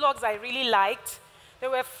the food blogs I really liked, there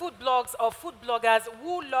were food blogs or food bloggers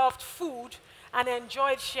who loved food and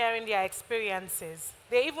enjoyed sharing their experiences.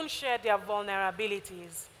 They even shared their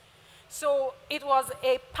vulnerabilities. So it was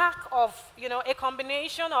a pack of, you know, a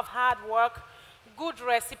combination of hard work, good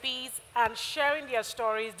recipes, and sharing their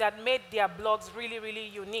stories that made their blogs really, really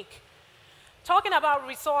unique. Talking about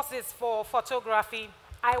resources for photography,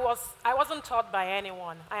 I wasn't taught by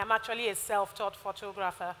anyone. I am actually a self-taught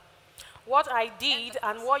photographer. What I did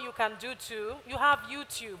and what you can do too, you have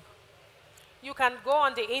YouTube. You can go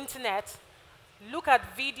on the internet, look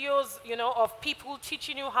at videos, you know, of people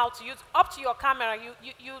teaching you how to use, up to your camera,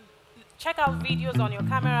 you check out videos on your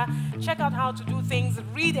camera, check out how to do things,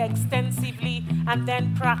 read extensively, and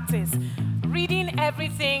then practice. Reading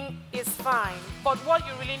everything is fine, but what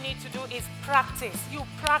you really need to do is practice. You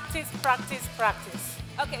practice, practice, practice.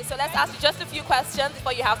 Okay, so let's ask you just a few questions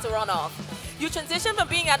before you have to run off. You transitioned from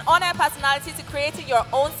being an on-air personality to creating your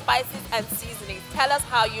own spices and seasonings. Tell us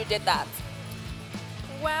how you did that.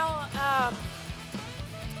 Well,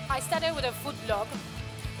 I started with a food blog,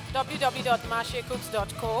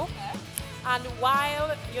 www.marshecooks.co. And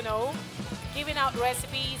while, you know, giving out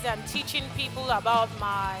recipes and teaching people about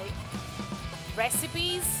my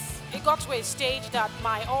recipes, it got to a stage that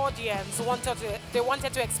my audience wanted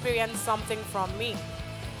to experience something from me.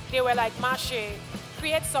 They were like, Matse,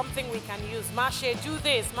 create something we can use. Matse, do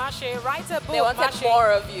this. Matse, write a book. They wanted Matse,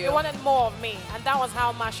 more of you. They wanted more of me. And that was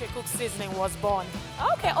how Matse Cooks Seasoning was born.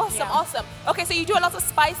 Okay, awesome, Yeah. awesome. Okay, so you do a lot of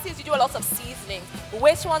spices, you do a lot of seasonings.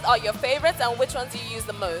 Which ones are your favorites and which ones do you use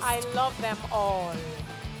the most? I love them all.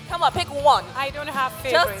 Come on, pick one. I don't have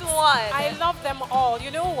favorites. Just one. I love them all.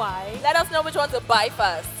 You know why? Let us know which one to buy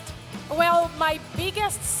first. Well, my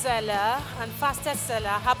biggest seller and fastest seller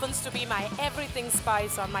happens to be my everything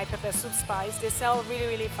spice on my pepper soup spice. They sell really,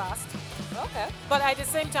 really fast. Okay. But at the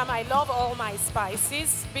same time, I love all my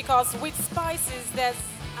spices because with spices, there's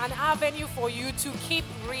an avenue for you to keep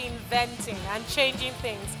reinventing and changing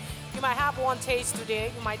things. You might have one taste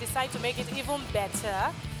today, you might decide to make it even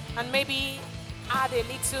better and maybe add a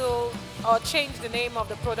little or change the name of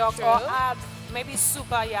the product True. or add maybe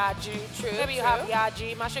super yaji. True, Maybe you have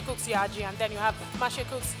yaji, Matse Cooks yaji, and then you have Matse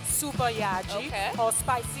Cooks super yaji Okay. or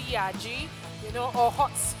spicy yaji, you know, or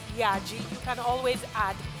hot yaji, you can always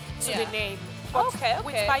add to the name. But Okay,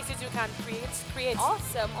 with okay. spices you can create.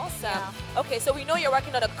 Awesome, awesome. Yeah. Okay, so we know you're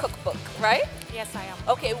working on a cookbook, right? Yes, I am.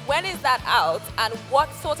 Okay, when is that out, and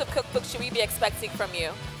what sort of cookbook should we be expecting from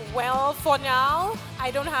you? Well, for now,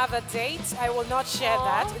 I don't have a date. I will not share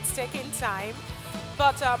that. It's taking time.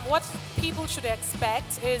 But what people should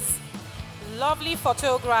expect is lovely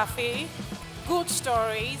photography, good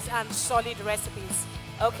stories, and solid recipes.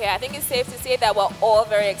 Okay, I think it's safe to say that we're all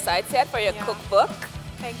very excited for your cookbook.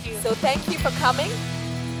 Thank you. So thank you for coming.